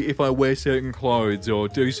of me if I wear certain clothes or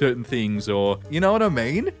do certain things, or, you know what I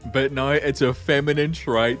mean? But no, it's a feminine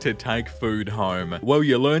trait to take food home. Well,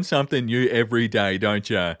 you learn something new every day, don't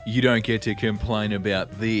you? You don't get to complain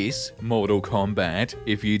about this, Mortal Kombat,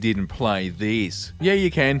 if you didn't play this. Yeah,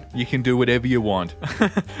 you can. You can do whatever you want.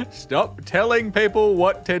 Stop telling people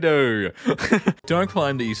what to do. Don't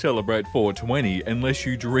claim that you celebrate 420 unless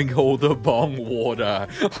you drink all the bong water.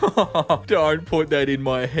 Don't put that in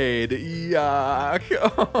my head. Yuck.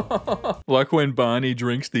 Like when Barney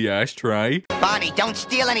drinks the ashtray. Barney, don't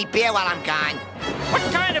steal any beer while I'm gone. What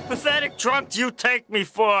kind of pathetic drunk do you take me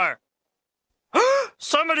for?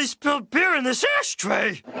 Somebody spilled beer in this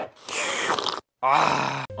ashtray!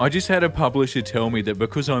 I just had a publisher tell me that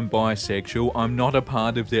because I'm bisexual, I'm not a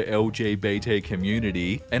part of the LGBT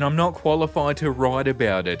community, and I'm not qualified to write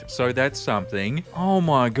about it, so that's something. Oh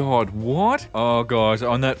my god, what? Oh guys,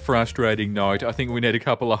 on that frustrating note, I think we need a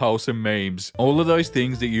couple of wholesome memes. All of those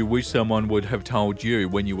things that you wish someone would have told you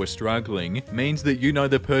when you were struggling means that you know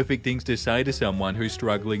the perfect things to say to someone who's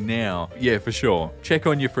struggling now. Yeah, for sure. Check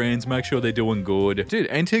on your friends, make sure they're doing good. Dude,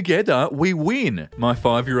 and together, we win. My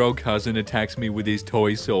 5-year-old cousin attacks me with his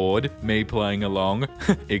toy sword, me playing along,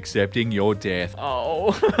 accepting your death.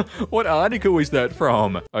 Oh, what article is that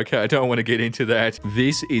from? Okay, I don't want to get into that.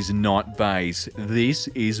 This is not base. This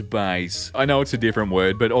is base. I know it's a different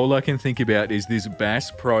word, but all I can think about is this Bass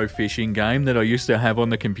Pro fishing game that I used to have on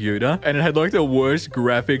the computer, and it had like the worst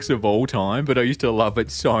graphics of all time, but I used to love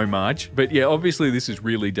it so much. But yeah, obviously this is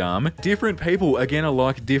really dumb. Different people are gonna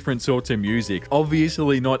like different sorts of music.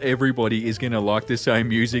 Obviously not everybody is gonna like the same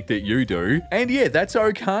music that you do. And And yeah, that's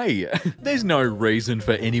okay. There's no reason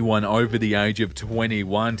for anyone over the age of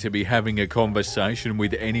 21 to be having a conversation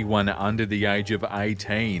with anyone under the age of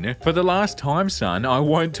 18. For the last time, son, I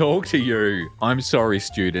won't talk to you. I'm sorry,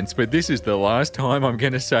 students, but this is the last time I'm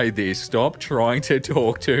going to say this. Stop trying to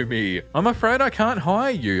talk to me. I'm afraid I can't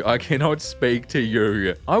hire you. I cannot speak to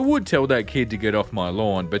you. I would tell that kid to get off my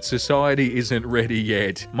lawn, but society isn't ready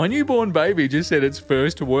yet. My newborn baby just said its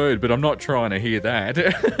first word, but I'm not trying to hear that.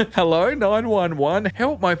 Hello, 911.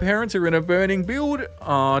 Help, my parents are in a burning build.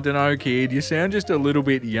 Oh, I don't know, kid. You sound just a little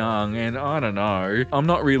bit young, and I don't know. I'm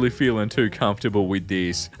not really feeling too comfortable with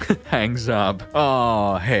this. Hangs up.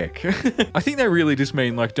 Oh, heck. I think they really just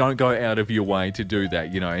mean, like, don't go out of your way to do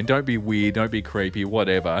that, you know, and don't be weird, don't be creepy,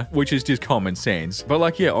 whatever, which is just common sense. But,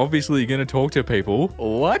 like, yeah, obviously you're going to talk to people.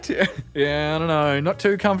 What? Yeah, I don't know. Not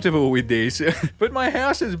too comfortable with this. But my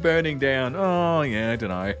house is burning down. Oh, yeah, I don't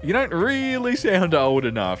know. You don't really sound old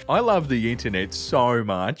enough. I love the internet so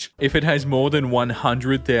much. If it has more than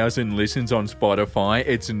 100,000 listens on Spotify,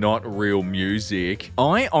 it's not real music.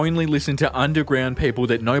 I only listen to underground people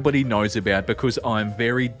that nobody knows about because I'm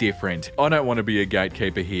very different. I don't want to be a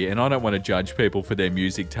gatekeeper here, and I don't want to judge people for their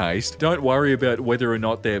music taste. Don't worry about whether or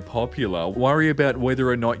not they're popular. Worry about whether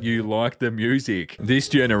or not you like the music. This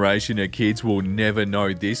generation of kids will never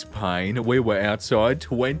know this pain. We were outside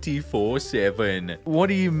 24/7. What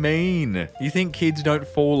do you mean? You think kids don't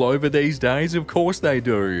fall over these days? Of course they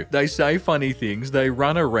do. They say funny things, they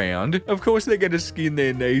run around. Of course they're going to skin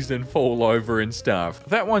their knees and fall over and stuff.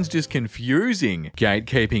 That one's just confusing.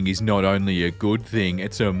 Gatekeeping is not only a good thing,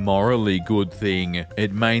 it's a morally good thing.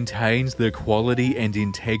 It maintains the quality and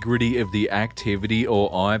integrity of the activity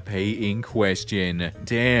or IP in question.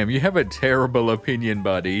 Damn, you have a terrible opinion,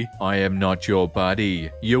 buddy. I am not your buddy.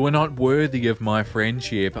 You are not worthy of my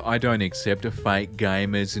friendship. I don't accept fake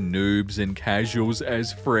gamers, noobs, and casuals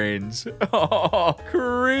as friends. Oh,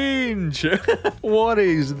 cringe. What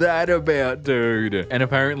is that about, dude? And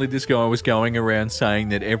apparently this guy was going around saying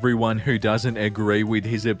that everyone who doesn't agree with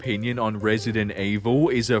his opinion on Resident Evil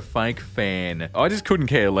is a fake fan. I just couldn't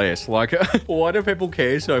care less. Like, why do people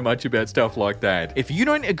care so much about stuff like that? If you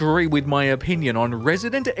don't agree with my opinion on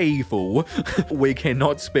Resident Evil, we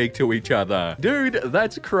cannot speak to each other. Dude,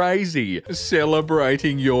 that's crazy.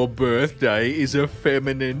 Celebrating your birthday is a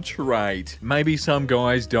feminine trait. Maybe some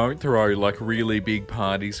guys don't throw like really big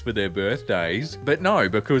parties for their birthdays, but no,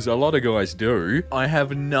 because a lot of guys do. I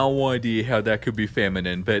have no idea how that could be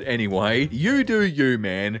feminine, but anyway, you do you,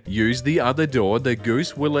 man. Use the other door. The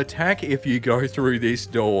goose will attack if you go through this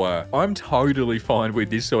door. I'm totally fine with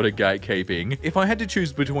this sort of gatekeeping. If I had to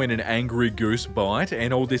choose between an angry goose bite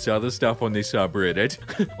and all this other stuff on this subreddit,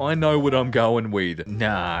 I know what I'm going with.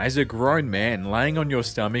 Nah, as a grown man, laying on your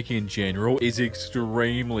stomach in general is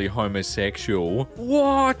extremely homosexual.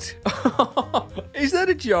 What? Is that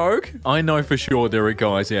a joke? I know for sure there are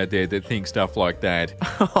guys out there that think stuff like that.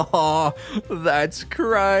 That's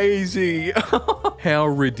crazy. How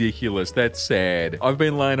ridiculous. That's sad. I've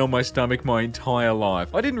been laying on my stomach my entire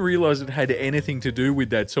life. I didn't realize it had anything to do with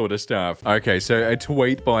that sort of stuff. Okay, so a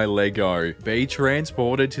tweet by Lego. Be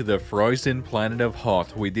transported to the frozen planet of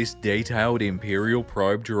Hoth with this detailed Imperial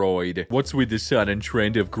probe droid. What's with the sudden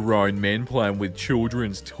trend of grown men playing with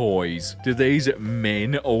children's toys? Do these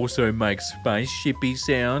men also make spaceshipy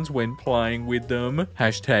sounds when playing with them?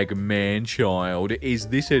 Hashtag manchild. Is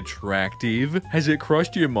this attractive? Has it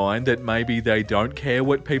crossed your mind that maybe they don't care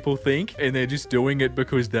what people think and they're just doing it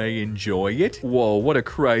because they enjoy it? Whoa, what a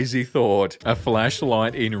crazy thought. A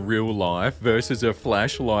flashlight in real life versus a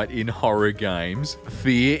flashlight in horror games.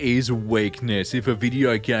 Fear is weakness. If a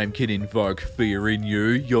video game can invoke fear in you,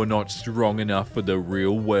 you're not strong enough for the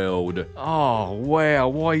real world. Oh, wow.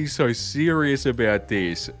 Why are you so serious about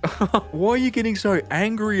this? Why are you getting so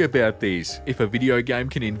angry about this? If a video game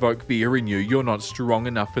can invoke fear in you, you're not strong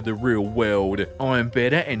enough for the real world. I am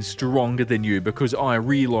better and stronger than you because I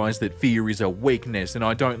realize that fear is a weakness and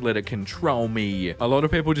I don't let it control me. A lot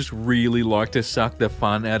of people just really like to suck the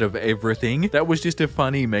fun out of everything. That was just a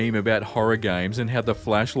funny meme about horror games and how the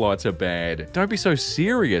flashlights are bad. Don't be so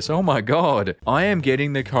serious. Oh my god. I am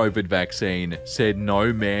getting the COVID vaccine, said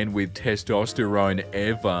no man with testosterone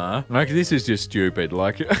ever. Like, this is just stupid.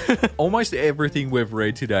 Like, almost everything we've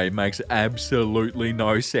read today makes absolutely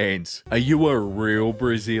no sense. Are you a real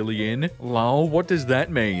Brazilian? Lol, what does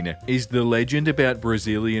that mean? Is the legend about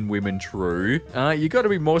Brazilian women true? You gotta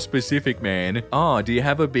be more specific, man. Oh, do you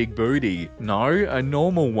have a big booty? No, a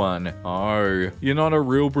normal one. Oh, you're not a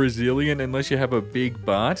real Brazilian unless you have a big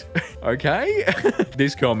butt? Okay?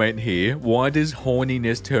 This comment here, why does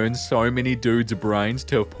horniness turn so many dudes' brains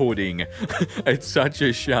to pudding? It's such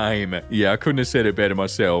a shame. Yeah, I couldn't have said it better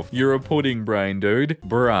myself. You're a pudding, brain, dude.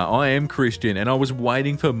 Bruh, I am Christian and I was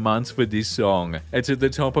waiting for months for this song. It's at the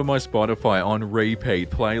top of my Spotify on repeat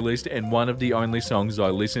playlist and one of the only songs I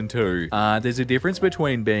listen to. There's a difference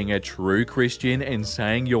between being a true Christian and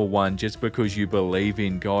saying you're one just because you believe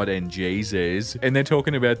in God and Jesus. And they're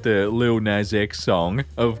talking about the Lil Nas X song,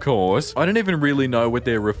 of course. I don't even really know what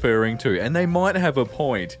they're referring to, and they might have a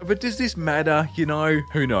point. But does this matter? You know,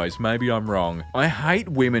 who knows? Maybe I'm wrong. I hate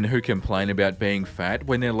women who complain about being fat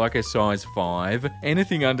when they're like a size 5.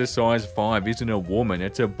 Anything under size 5 isn't a woman,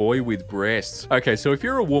 it's a boy with breasts. Okay, so if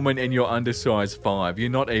you're a woman and you're under size 5, you're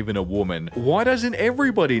not even a woman. Why doesn't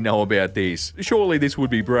everybody know about this? Surely this would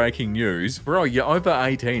be breaking news. Bro, you're over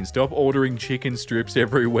 18. Stop ordering chicken strips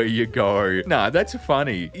everywhere you go. Nah, that's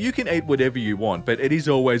funny. You can eat whatever you want, but it is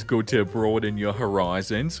always good to broaden your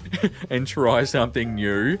horizons and try something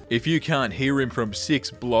new. If you can't hear him from 6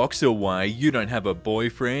 blocks away, you don't have a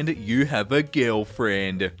boyfriend, you have a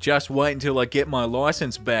girlfriend. Just wait until I get my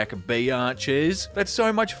license back, biatches. That's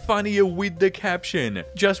so much funnier with the caption.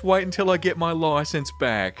 Just wait until I get my license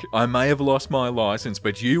back. I may have lost my license,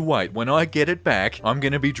 but you wait. When I get it back, I'm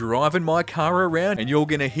gonna be driving my car around and you're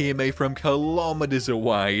gonna hear me from kilometers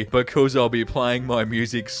away because I'll be playing my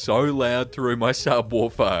music so loud through my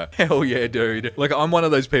subwoofer. Hell yeah, dude. Like, I'm one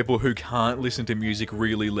of those people who can't listen to music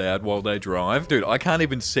really loud while they drive. Dude, I can't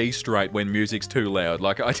even see straight when music's too loud.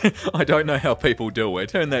 Like, I don't know how people do it.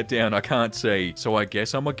 Turn that down, I can't see. So I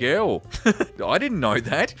guess I'm a girl. I didn't know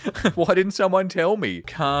that. Why didn't someone tell me?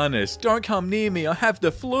 Carnus, don't come near me, I have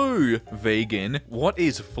the flu. Vegan, what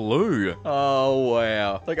is flu? Oh,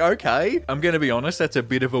 wow. Like, okay. I'm gonna be honest, that's a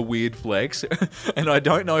bit of a weird flex. And I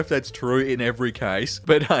don't know if that's true in every case,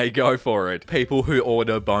 but hey, go for it. People who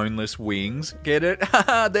order boneless wings, get it?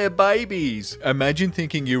 Haha, they're babies. Imagine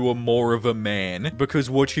thinking you were more of a man because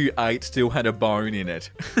what you ate still had a bone in it.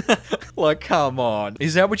 Like, come on.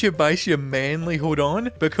 Is that what you base your manlyhood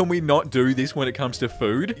on? But can we not do this when it comes to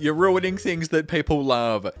food? You're ruining things that people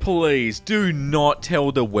love. Please do not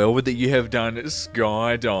tell the world that you have done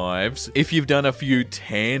skydives. If you've done a few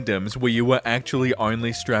tandems where you were actually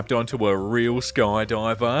only strapped onto a real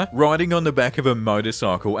skydiver, riding on the back of a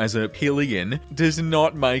motorcycle as a pillion does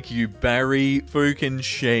not make you Barry fucking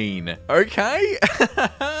Sheen. Okay?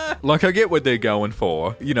 Like, I get what they're going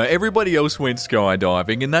for. You know, everybody else went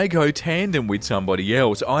skydiving and they go tandem with somebody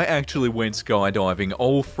else. I actually went skydiving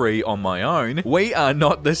all free on my own. We are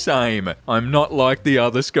not the same. I'm not like the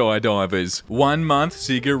other skydivers. 1 month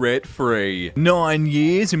cigarette free. 9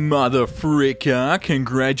 years, mother fricker.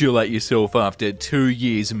 Congratulate yourself after 2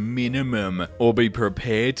 years minimum, or be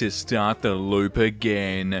prepared to start the loop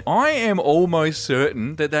again. I am almost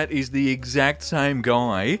certain that that is the exact same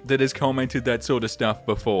guy that has commented that sort of stuff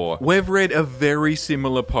before. We've read a very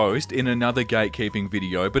similar post in another gatekeeping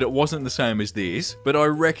video, but it wasn't the same as this. But I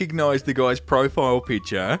recognized the guy's profile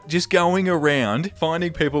picture, just going around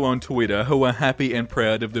finding people on Twitter who are happy and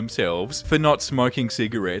proud of themselves for not smoking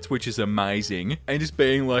cigarettes, which is amazing, and just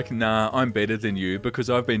being like, nah, I'm better than you because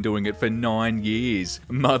I've been doing it for 9 years.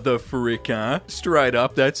 Mother fricker. Straight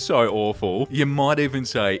up, that's so awful. You might even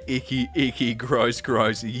say, icky, icky, gross,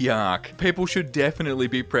 gross, yuck. People should definitely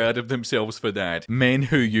be proud of themselves for that. Men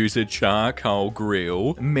who use a charcoal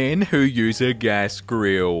grill. Men who use a gas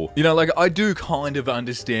grill. You know, like, I do kind of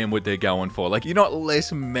understand what they're going for. Like, you're not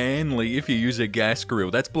less manly if you use a gas grill.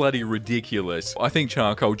 That's bloody ridiculous. I think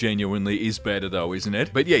charcoal genuinely is better though, isn't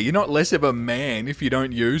it? But yeah, you're not less of a man if you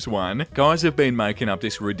don't use one. Guys have been making up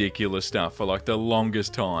this ridiculous stuff for like the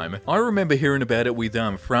longest time. I remember hearing about it with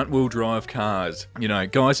front wheel drive cars. You know,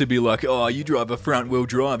 guys would be like, oh, you drive a front wheel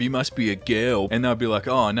drive, you must be a girl. And they'll be like,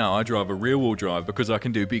 oh no, I drive a rear wheel drive because I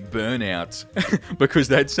can do big burnouts. Because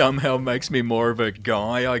that somehow makes me more of a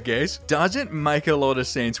guy, I guess. Doesn't make a lot of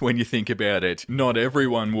sense when you think about it. Not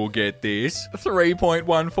everyone will get this.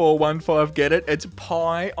 3.1415, get it? It's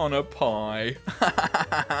pie on a pie.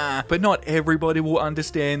 But not everybody will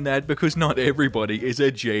understand that because not everybody is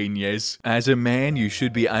a genius. As a man, you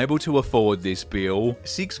should be able to afford this bill.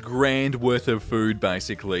 $6 grand worth of food,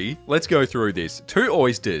 basically. Let's go through this. 2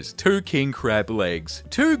 oysters, 2 king crab legs,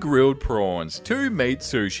 2 grilled prawns, 2 meat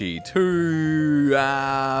sushi, 2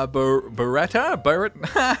 burrata?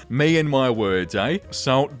 Me and my words, eh?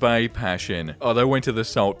 Salt Bay Passion. Oh, they went to the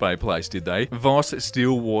Salt Bay place, did they? Voss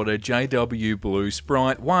Stillwater JW Blue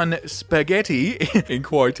Sprite, 1 spaghetti, in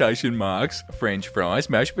quotation marks, French fries,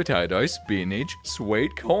 mashed potatoes, spinach,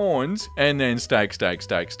 sweet corns, and then steak,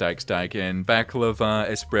 and baklava,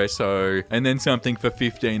 espresso, and then something for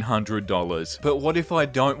 $1,500. But what if I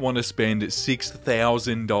don't want to spend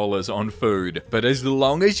 $6,000 on food? But as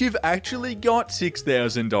long as you've actually got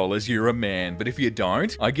 $6,000, you're a man. But if you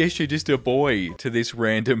don't, I guess you're just a boy to this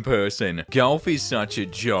random random person. Golf is such a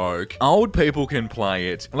joke. Old people can play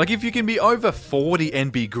it. Like, if you can be over 40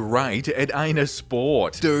 and be great, it ain't a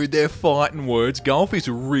sport. Dude, they're fighting words. Golf is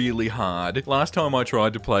really hard. Last time I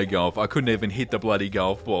tried to play golf, I couldn't even hit the bloody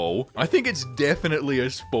golf ball. I think it's definitely a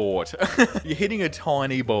sport. You're hitting a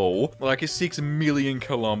tiny ball, like a 6 million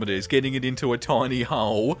kilometers, getting it into a tiny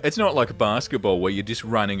hole. It's not like basketball where you're just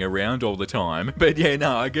running around all the time. But yeah,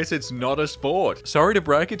 no, I guess it's not a sport. Sorry to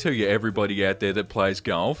break it to you, everybody out there that plays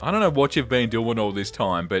golf. I don't know what you've been doing all this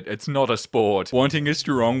time, but it's not a sport. Wanting a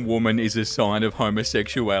strong woman is a sign of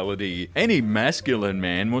homosexuality. Any masculine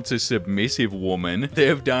man wants a submissive woman.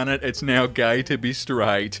 They've done it. It's now gay to be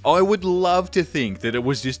straight. I would love to think that it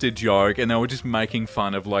was just a joke and they were just making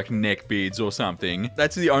fun of like neckbeards or something.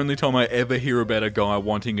 That's the only time I ever hear about a guy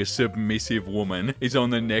wanting a submissive woman is on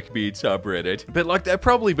the neckbeard subreddit. But like, they're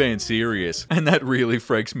probably being serious, and that really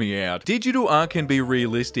freaks me out. Digital art can be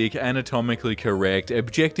realistic, anatomically correct,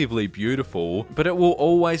 objectively beautiful, but it will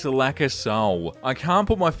always lack a soul. I can't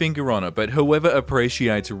put my finger on it, but whoever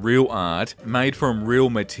appreciates real art made from real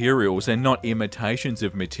materials and not imitations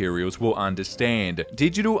of materials will understand.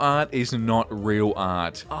 Digital art is not real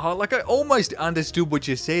art. Oh, like, I almost understood what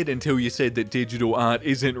you said until you said that digital art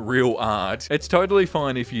isn't real art. It's totally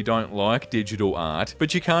fine if you don't like digital art,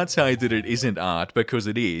 but you can't say that it isn't art because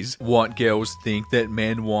it is. What girls think that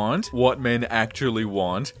men want, what men actually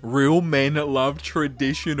want. Real men love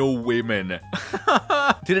traditional women.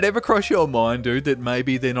 Did it ever cross your mind, dude, that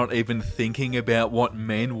maybe they're not even thinking about what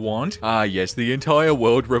men want? Ah yes, the entire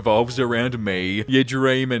world revolves around me. You're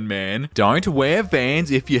dreaming, man. Don't wear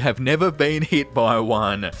Vans if you have never been hit by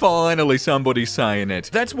one. Finally somebody's saying it.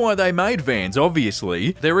 That's why they made Vans,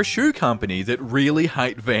 obviously. They're a shoe company that really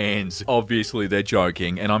hate Vans. Obviously they're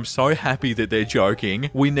joking, and I'm so happy that they're joking.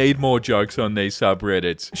 We need more jokes on these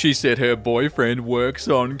subreddits. She said her boyfriend works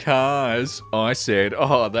on cars. I said,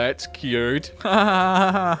 oh, that's cute.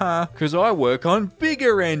 Because I work on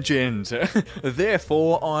bigger engines.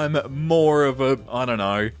 Therefore, I'm more of a, I don't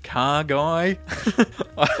know, car guy.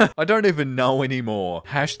 I don't even know anymore.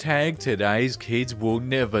 Hashtag today's kids will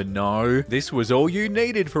never know. This was all you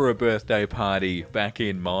needed for a birthday party back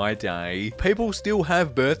in my day. People still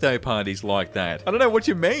have birthday parties like that. I don't know what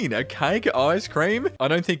you mean. A cake, ice cream? I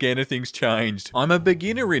don't think anything's changed. I'm a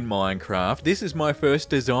beginner in Minecraft. This is my first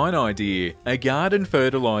design idea. A garden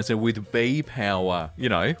fertilizer with bee power. You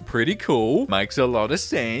know, pretty cool. Makes a lot of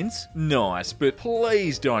sense. Nice, but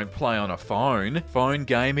please don't play on a phone. Phone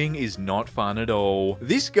gaming is not fun at all.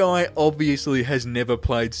 This guy obviously has never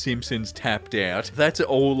played Simpsons Tapped Out. That's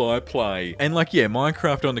all I play. And like, yeah,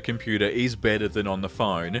 Minecraft on the computer is better than on the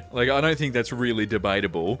phone. Like, I don't think that's really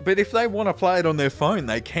debatable. But if they want to play it on their phone,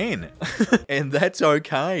 they can. And that's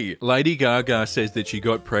okay. Lady Gaga says that she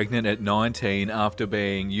got pregnant at 19 after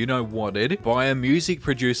being, you know whatted, by a music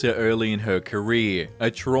producer early in her career.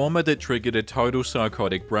 A trauma that triggered a total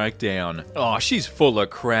psychotic breakdown. Oh, she's full of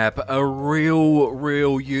crap. A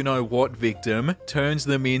real you know what victim. Turns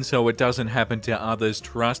them in so it doesn't happen to others.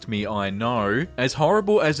 Trust me, I know. As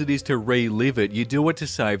horrible as it is to relive it, you do it to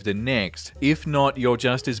save the next. If not, you're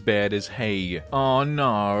just as bad as he. Oh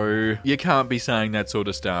no. You can't be saying that sort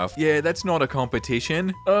of stuff. Yeah, that's not a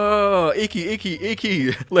competition. Oh,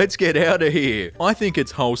 icky. Let's get out of here. I think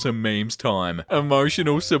it's wholesome memes time.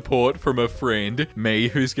 Emotional support from a friend. Me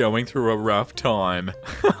who's going through a rough time.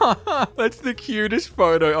 That's the cutest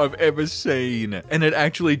photo I've ever seen. And it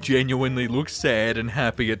actually genuinely looks sad and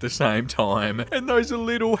happy at the same time. And those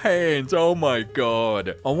little hands, oh my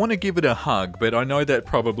god. I want to give it a hug, but I know that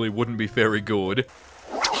probably wouldn't be very good.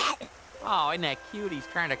 Oh, isn't that cute? He's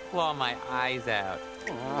trying to claw my eyes out.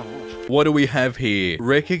 What do we have here?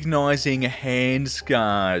 Recognizing hand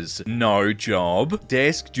scars. No job.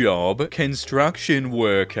 Desk job. Construction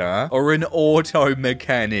worker. Or an auto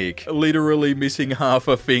mechanic. Literally missing half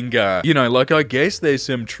a finger. You know, like, I guess there's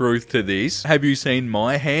some truth to this. Have you seen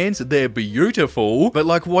my hands? They're beautiful. But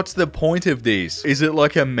like, what's the point of this? Is it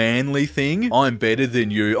like a manly thing? I'm better than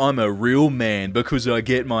you. I'm a real man because I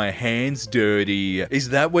get my hands dirty. Is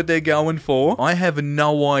that what they're going for? I have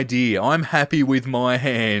no idea. I'm happy with my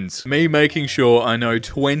hands. Me making sure I know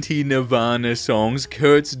 20 Nirvana songs,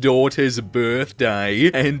 Kurt's daughter's birthday,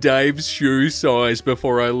 and Dave's shoe size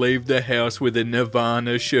before I leave the house with a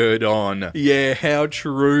Nirvana shirt on. Yeah, how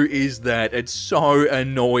true is that? It's so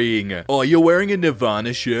annoying. Oh, you're wearing a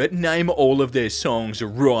Nirvana shirt? Name all of their songs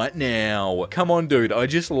right now. Come on, dude, I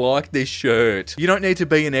just like this shirt. You don't need to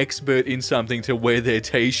be an expert in something to wear their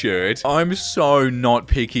t-shirt. I'm so not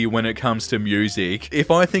picky when it comes to music. If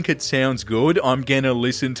I think it sounds good, I'm gonna gonna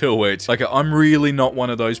listen to it. Like, I'm really not one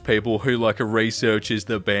of those people who, like, researches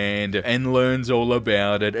the band and learns all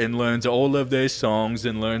about it and learns all of their songs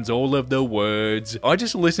and learns all of the words. I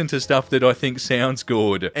just listen to stuff that I think sounds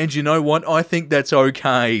good. And you know what? I think that's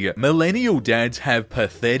okay. Millennial dads have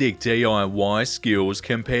pathetic DIY skills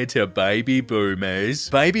compared to baby boomers.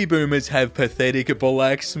 Baby boomers have pathetic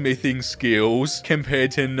blacksmithing skills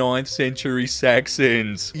compared to 9th century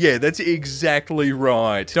Saxons. Yeah, that's exactly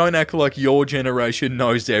right. Don't act like your generation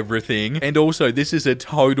knows everything. And also, this is a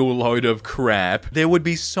total load of crap. There would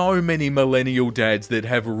be so many millennial dads that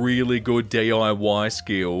have really good DIY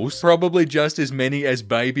skills. Probably just as many as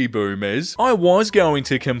baby boomers. I was going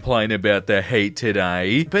to complain about the heat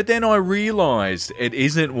today, but then I realized it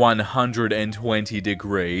isn't 120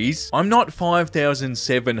 degrees. I'm not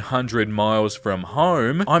 5,700 miles from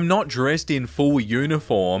home. I'm not dressed in full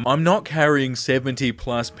uniform. I'm not carrying 70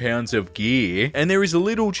 plus pounds of gear. And there is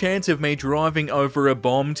little chance of me driving over a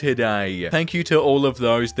bomb today. Thank you to all of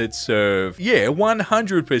those that serve. Yeah,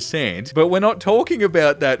 100%. But we're not talking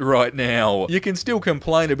about that right now. You can still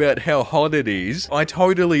complain about how hot it is. I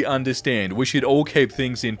totally understand. We should all keep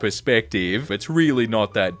things in perspective. It's really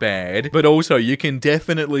not that bad. But also, you can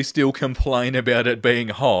definitely still complain about it being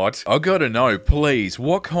hot. I gotta know, please,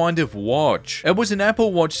 what kind of watch? It was an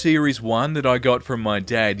Apple Watch Series 1 that I got from my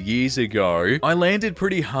dad years ago. I landed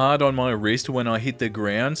pretty hard on my wrist when I hit the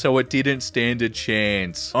ground, so it didn't stand a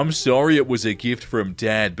chance. I'm sorry it was a gift from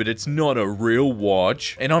dad, but it's not a real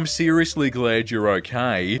watch. And I'm seriously glad you're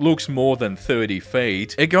okay. Looks more than 30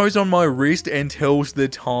 feet. It goes on my wrist and tells the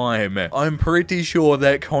time. I'm pretty sure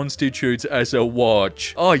that constitutes as a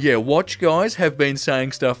watch. Oh yeah, watch guys have been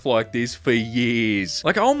saying stuff like this for years.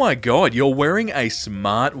 Like, oh my god, you're wearing a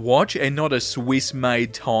smart watch and not a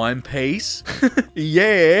Swiss-made timepiece?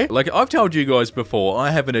 Yeah. Like, I've told you guys before,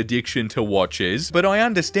 I have an addiction to watches, but I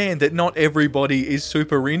understand that not everybody is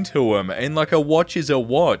super into them, and like, a watch is a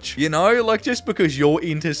watch, you know? Like, just because you're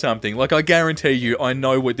into something, like, I guarantee you, I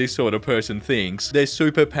know what this sort of person thinks. They're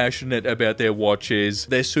super passionate about their watches,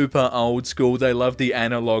 they're super old school, they love the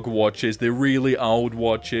analog watches, they're really old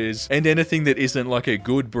watches, and anything that isn't like a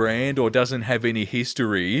good brand or doesn't have any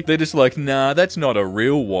history, they're just like, nah, that's not a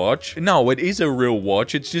real watch. No, it is a real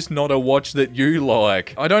watch, it's just not a watch that you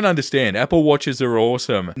like. I don't understand. Apple Watches are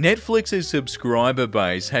awesome. Netflix's subscriber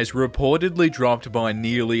base has reportedly dropped by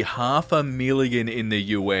nearly 500,000 in the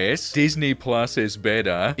US. Disney Plus is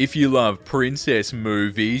better. If you love princess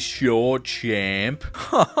movies, sure, champ.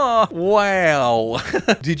 Wow.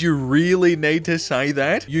 Did you really need to say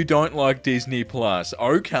that? You don't like Disney Plus.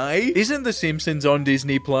 Okay. Isn't The Simpsons on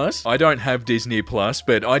Disney Plus? I don't have Disney Plus,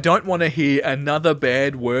 but I don't want to hear another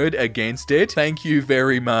bad word against it. Thank you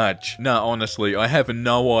very much. Nah, honestly, I have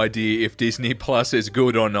no idea if Disney Plus is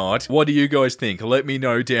good or not. What do you guys think? Let me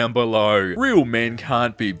know down below. Real men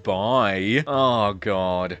can't be bi. Oh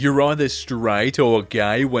god. You're either straight or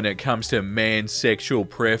gay when it comes to man's sexual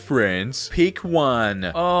preference. Pick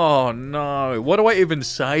one. Oh no. What do I even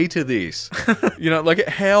say to this? You know, like,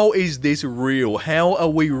 how is this real? How are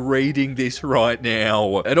we reading this right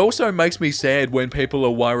now? It also makes me sad when people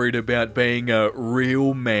are worried about being a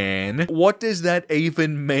real man. What does that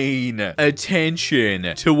even mean?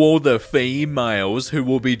 Attention to all the females who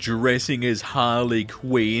will be dressing as Harley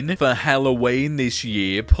Quinn for Halloween this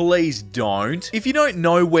year. Please don't. If you don't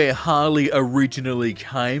know where Harley originally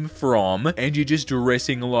came from and you're just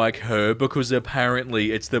dressing like her because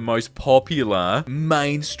apparently it's the most popular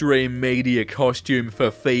mainstream media costume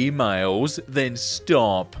for females, then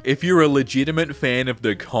stop. If you're a legitimate fan of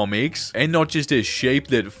the comics and not just a sheep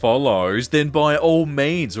that follows, then by all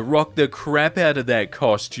means rock the crap out of that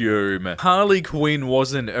costume. Harley Quinn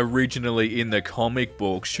wasn't originally in the comic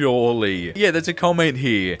book, surely. Yeah, there's a comment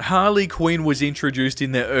here. Harley Quinn was introduced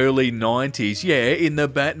in the early 90s, yeah, in the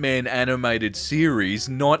Batman animated series,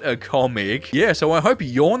 not a comic. Yeah, so I hope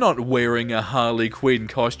you're not wearing a Harley Quinn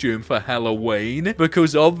costume for Halloween,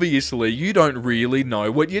 because obviously you don't really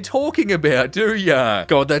know what you're talking about, do ya?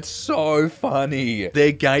 God, that's so funny.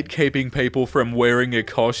 They're gatekeeping people from wearing a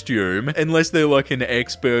costume, unless they're like an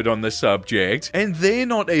expert on the subject, and they're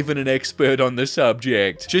not even an expert on the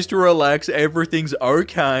subject. Just relax, everything's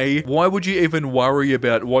okay. Why would you even worry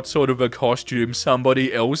about what sort of a costume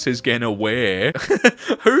somebody else is gonna wear?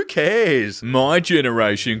 Who cares? My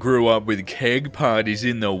generation grew up with keg parties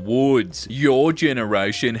in the woods. Your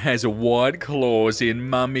generation has white claws in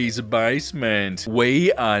mummy's basement.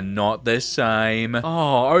 We are not the same.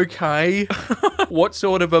 Oh, okay. What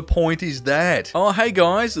sort of a point is that? Oh, hey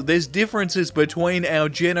guys, there's differences between our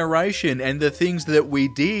generation and the things that we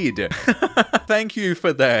did. Thank you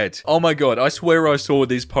for that. Oh my god, I swear I saw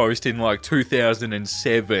this post in like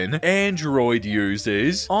 2007. Android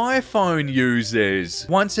users, iPhone users.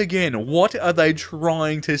 Once again, what are they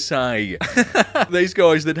trying to say? These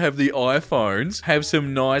guys that have the iPhones have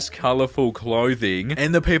some nice colorful clothing,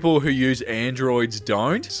 and the people who use Androids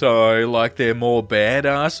don't? So, like they're more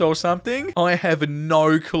badass or something? I have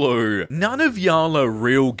no clue. None of y'all are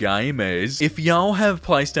real gamers. If y'all have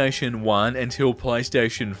PlayStation 1 until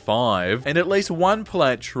PlayStation 5, and at least one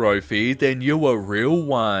plat trophy, then you a real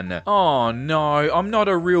one. Oh no, I'm not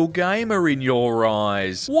a real gamer in your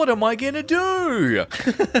eyes. What am I gonna do?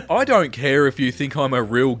 I don't care if you think I'm a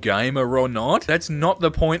real gamer or not. That's not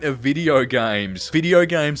the point of video games. Video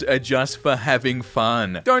games are just for having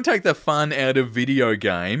fun. Don't take the fun out of video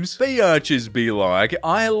games. Biatches be like,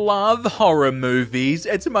 I love horror movies.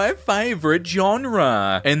 It's my favorite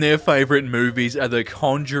genre. And their favorite movies are The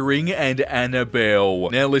Conjuring and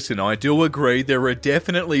Annabelle. Now listen, I do agree there are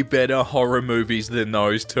definitely better horror movies than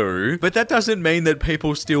those two, but that doesn't mean that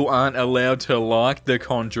people still aren't allowed to like The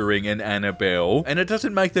Conjuring and Annabelle, and it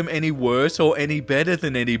doesn't make them any worse or any better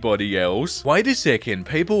than anybody else. Wait a second,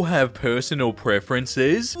 people have personal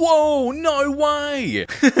preferences? Whoa, no way!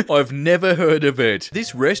 I've never heard of it.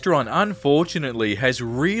 This restaurant, unfortunately, has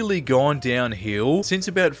really gone downhill since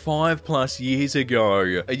about 5+ years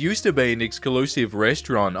ago. It used to be an exclusive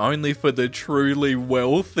restaurant only for the truly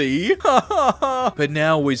wealthy, but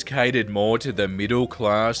now is catered more to the middle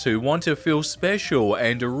class who want to feel special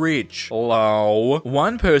and rich. Lol.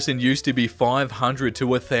 One person used to be $500 to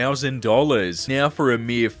 $1,000. Now for a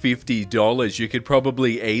mere $50, you could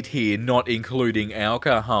probably eat here, not including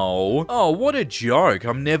alcohol. Oh, what a joke.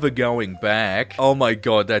 I'm never going back. Oh my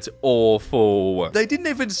god, that's awful. They didn't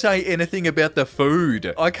even say anything about the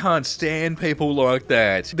food. I can't stand people like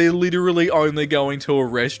that. They're literally only going to a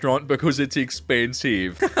restaurant because it's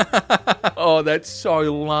expensive. Oh, that's so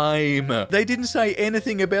lame. They didn't say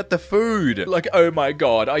anything about the food. Like, oh my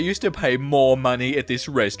god, I used to pay more money at this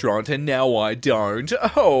restaurant and now I don't.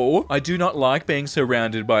 Oh, I do not like being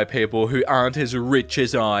surrounded by people who aren't as rich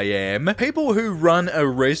as I am. People who run a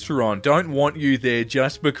restaurant don't want you there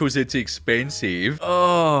just because it's expensive.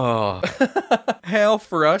 Oh, how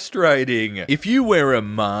frustrating. If you wear a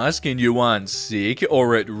mask and you aren't sick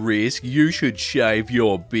or at risk, you should shave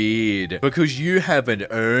your beard because you haven't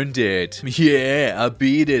earned it. Yeah, a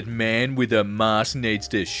bearded man with a mask needs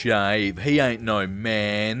to shave. He ain't no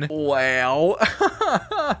man. Wow.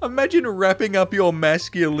 Imagine wrapping up your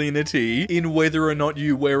masculinity in whether or not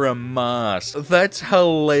you wear a mask. That's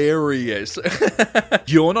hilarious.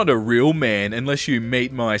 You're not a real man unless you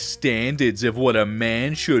meet my standards of what a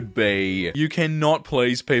man should be. You cannot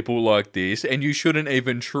please people like this, and you shouldn't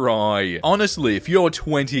even try. Honestly, if you're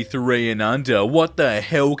 23 and under, what the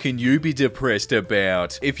hell can you be depressed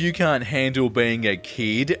about? If you can't handle being a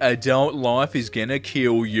kid, adult life is gonna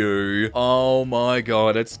kill you. Oh my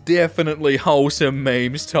god, it's definitely wholesome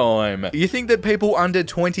memes time. You think that people under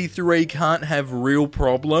 23 can't have real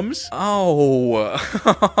problems? Oh.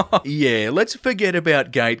 Yeah, let's forget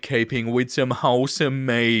about gatekeeping with some wholesome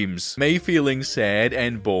memes. Me feeling sad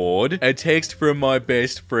and bored. A text from my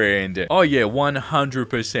best friend. Oh yeah,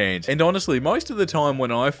 100%. And honestly, most of the time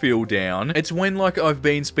when I feel down, it's when like I've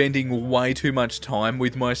been spending way too much time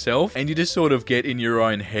with myself and you just sort of get in your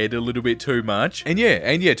own head a little bit too much. And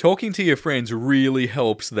yeah, talking to your friends really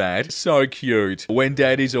helps that. So cute. When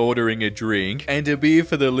dad is ordering a drink and a beer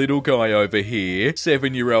for the little guy over here,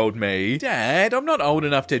 7-year-old me. Dad, I'm not old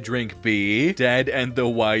enough to drink beer. Dad and the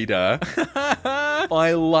waiter.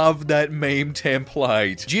 I love that meme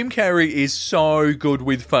template. Jim Carrey is so good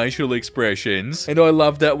with facial expressions, and I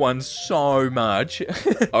love that one so much.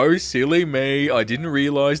 Oh, silly me. I didn't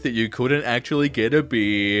realize that you couldn't actually get a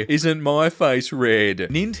beer. Isn't my face red?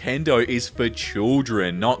 Nintendo is for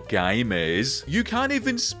children, not gamers. You can't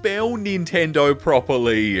even spell Nintendo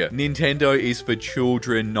properly. Nintendo is for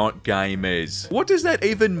children, not gamers. What does that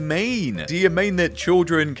even mean? Do you mean that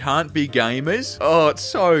children can't be gamers? Oh, it's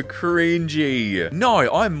so cringy.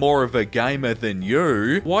 No, I'm more of a gamer than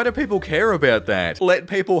you. Why do people care about that? Let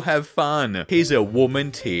people have fun. Here's a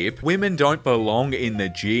woman tip. Women don't belong in the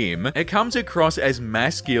gym. It comes across as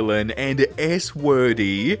masculine and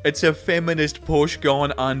S-wordy. It's a feminist push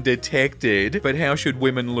gone undetected. But how should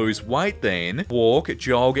women lose weight then? Walk,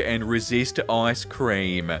 jog, and resist ice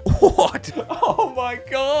cream. What? Oh my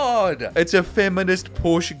god. It's a feminist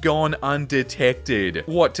push gone undetected.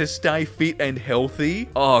 What, to stay fit and healthy?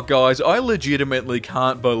 Oh guys, I legitimately legitimately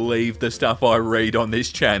can't believe the stuff I read on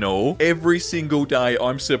this channel. Every single day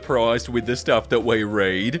I'm surprised with the stuff that we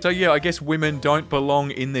read. So yeah, I guess women don't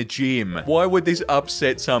belong in the gym. Why would this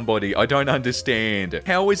upset somebody? I don't understand.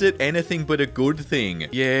 How is it anything but a good thing?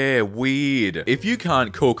 Yeah, weird. If you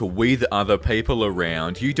can't cook with other people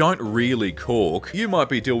around, you don't really cook. You might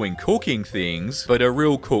be doing cooking things, but a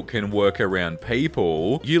real cook can work around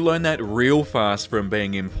people. You learn that real fast from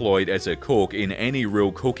being employed as a cook in any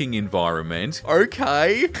real cooking environment.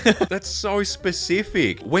 Okay. That's so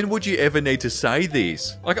specific. When would you ever need to say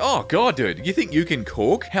this? Like, oh god, dude, you think you can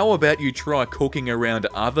cook? How about you try cooking around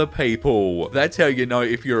other people? That's how you know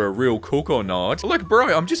if you're a real cook or not. Like,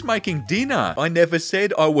 bro, I'm just making dinner. I never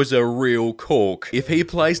said I was a real cook. If he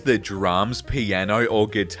plays the drums, piano, or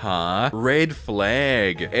guitar, red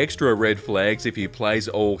flag. Extra red flags if he plays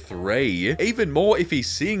all three. Even more if he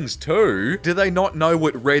sings too. Do they not know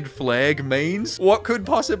what red flag means? What could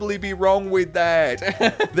possibly be wrong with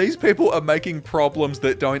that? These people are making problems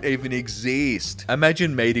that don't even exist.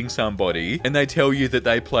 Imagine meeting somebody and they tell you that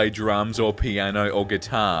they play drums or piano or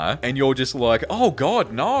guitar and you're just like, oh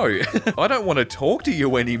god, no. I don't want to talk to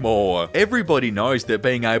you anymore. Everybody knows that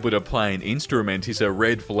being able to play an instrument is a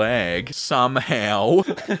red flag somehow.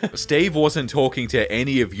 Steve wasn't talking to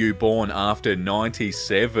any of you born after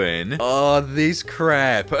 97. Oh, this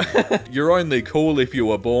crap. You're only cool if you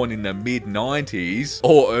were born in the mid-90s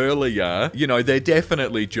or earlier. You know, they're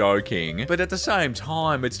definitely joking, but at the same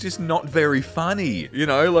time, it's just not very funny. You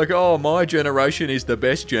know, like, oh, my generation is the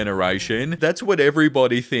best generation. That's what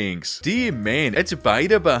everybody thinks. Dear man, it's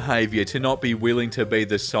beta behavior to not be willing to be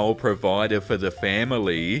the sole provider for the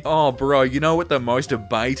family. Oh, bro, you know what the most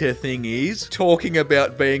beta thing is? Talking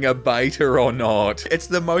about being a beta or not. It's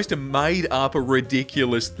the most made up,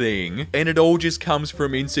 ridiculous thing, and it all just comes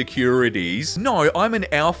from insecurities. No, I'm an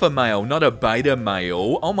alpha male, not a beta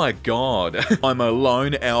male. Oh my god. I'm a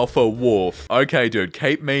lone alpha wolf. Okay, dude,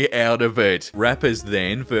 keep me out of it. Rappers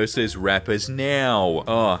then versus rappers now.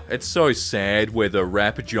 Oh, it's so sad where the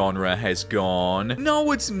rap genre has gone.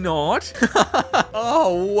 No, it's not.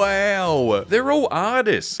 Oh, wow. They're all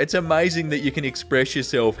artists. It's amazing that you can express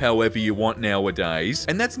yourself however you want nowadays.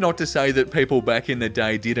 And that's not to say that people back in the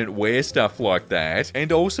day didn't wear stuff like that.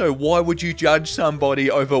 And also, why would you judge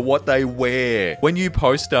somebody over what they wear? When you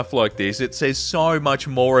post stuff like this, it says so much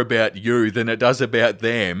more about you than it does about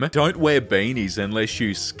them. Don't wear beanies unless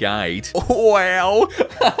you skate. Wow.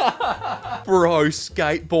 Bro,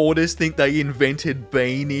 skateboarders think they invented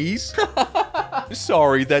beanies?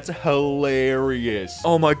 Sorry, that's hilarious.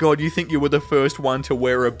 Oh my god, you think you were the first one to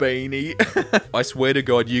wear a beanie? I swear to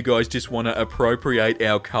god, you guys just want to appropriate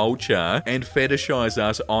our culture and fetishize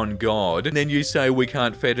us on God. And then you say we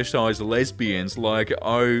can't fetishize lesbians like,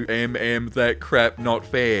 that crap not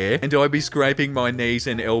fair. And I be scraping my knees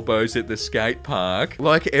and elbows at the skate park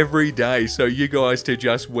like every day, so you guys to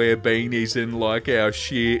just wear beanies and like our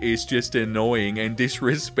shit is just annoying and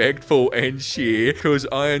disrespectful and shit, because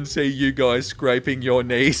I see you guys scraping your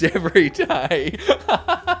knees every day.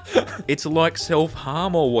 It's like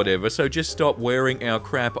self-harm or whatever, so just stop wearing our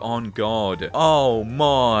crap on God. Oh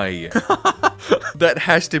my. That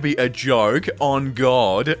has to be a joke, on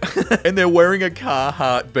God. And they're wearing a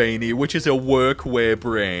Carhartt beanie, which is a workwear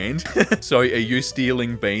brand. So are you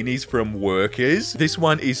stealing beanies from workers? This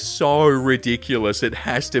one is so ridiculous, it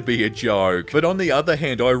has to be a joke. But on the other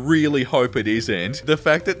hand, I really hope it isn't. The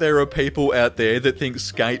fact that there are people out there that think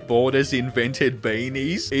skateboarders invented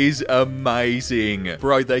beanies is amazing.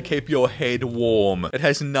 Bro, they keep your head warm. It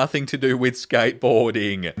has nothing to do with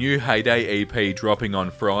skateboarding. New Heyday EP dropping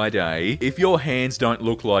on Friday. If your hands don't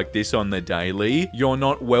look like this on the daily, you're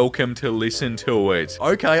not welcome to listen to it.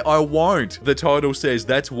 Okay, I won't. The title says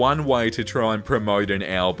that's one way to try and promote an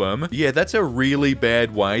album. Yeah, that's a really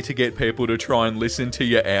bad way to get people to try and listen to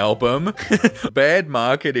your album. Bad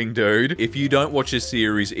marketing, dude. If you don't watch a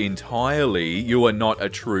series entirely, you are not a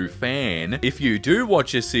true fan. If you do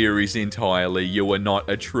watch a series entirely, you are not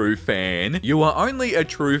a true fan. You are only a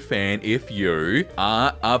true fan if you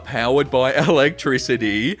are powered by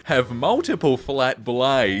electricity, have multiple flat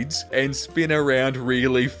blades, and spin around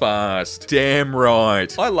really fast. Damn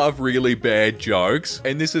right. I love really bad jokes,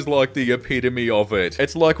 and this is like the epitome of it.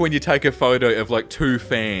 It's like when you take a photo of like two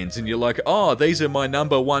fans, and you're like, oh, these are my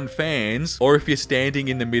 #1 fans. Or if you're standing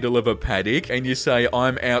in the middle of a paddock, and you say,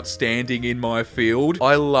 I'm outstanding in my field.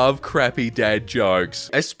 I love crappy dad jokes,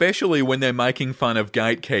 especially when they're making fun of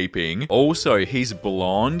gatekeeping. Also, he's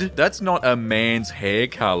blonde. That's not a man's hair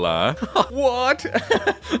color. What?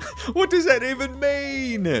 What does that even even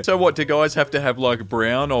mean? So what, do guys have to have like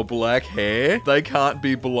brown or black hair? They can't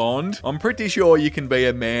be blonde? I'm pretty sure you can be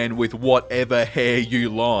a man with whatever hair you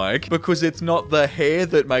like, because it's not the hair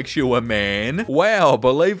that makes you a man. Wow,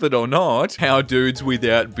 believe it or not, how dudes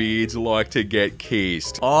without beards like to get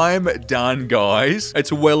kissed. I'm done, guys.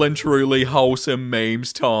 It's well and truly wholesome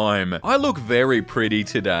memes time. I look very pretty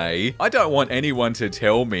today. I don't want anyone to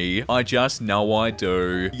tell me. I just know I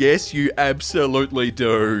do. Yes, you absolutely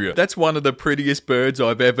do. That's one of the prettiest birds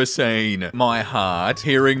I've ever seen. My heart,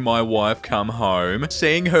 hearing my wife come home,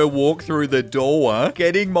 seeing her walk through the door,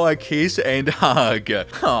 getting my kiss and hug.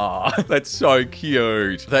 Aw, that's so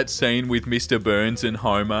cute. That scene with Mr. Burns and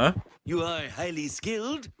Homer. You are highly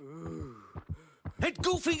skilled at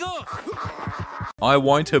goofing off. I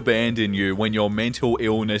won't abandon you when your mental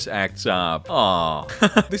illness acts up. Aw.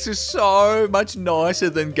 This is so much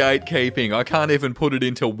nicer than gatekeeping. I can't even put it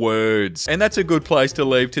into words. And that's a good place to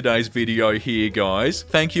leave today's video here, guys.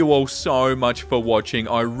 Thank you all so much for watching.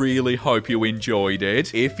 I really hope you enjoyed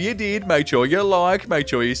it. If you did, make sure you like, make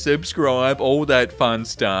sure you subscribe, all that fun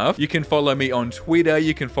stuff. You can follow me on Twitter.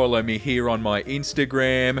 You can follow me here on my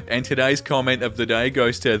Instagram. And today's comment of the day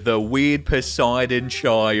goes to the Weird Poseidon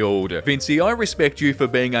Child. Vincey, I respect you for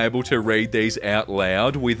being able to read these out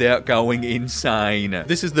loud without going insane.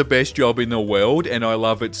 This is the best job in the world and I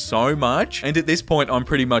love it so much. And at this point, I'm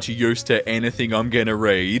pretty much used to anything I'm gonna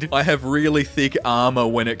read. I have really thick armor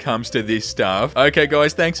when it comes to this stuff. Okay,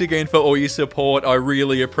 guys, thanks again for all your support. I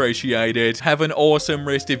really appreciate it. Have an awesome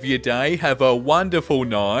rest of your day. Have a wonderful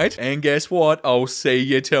night. And guess what? I'll see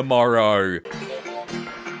you tomorrow.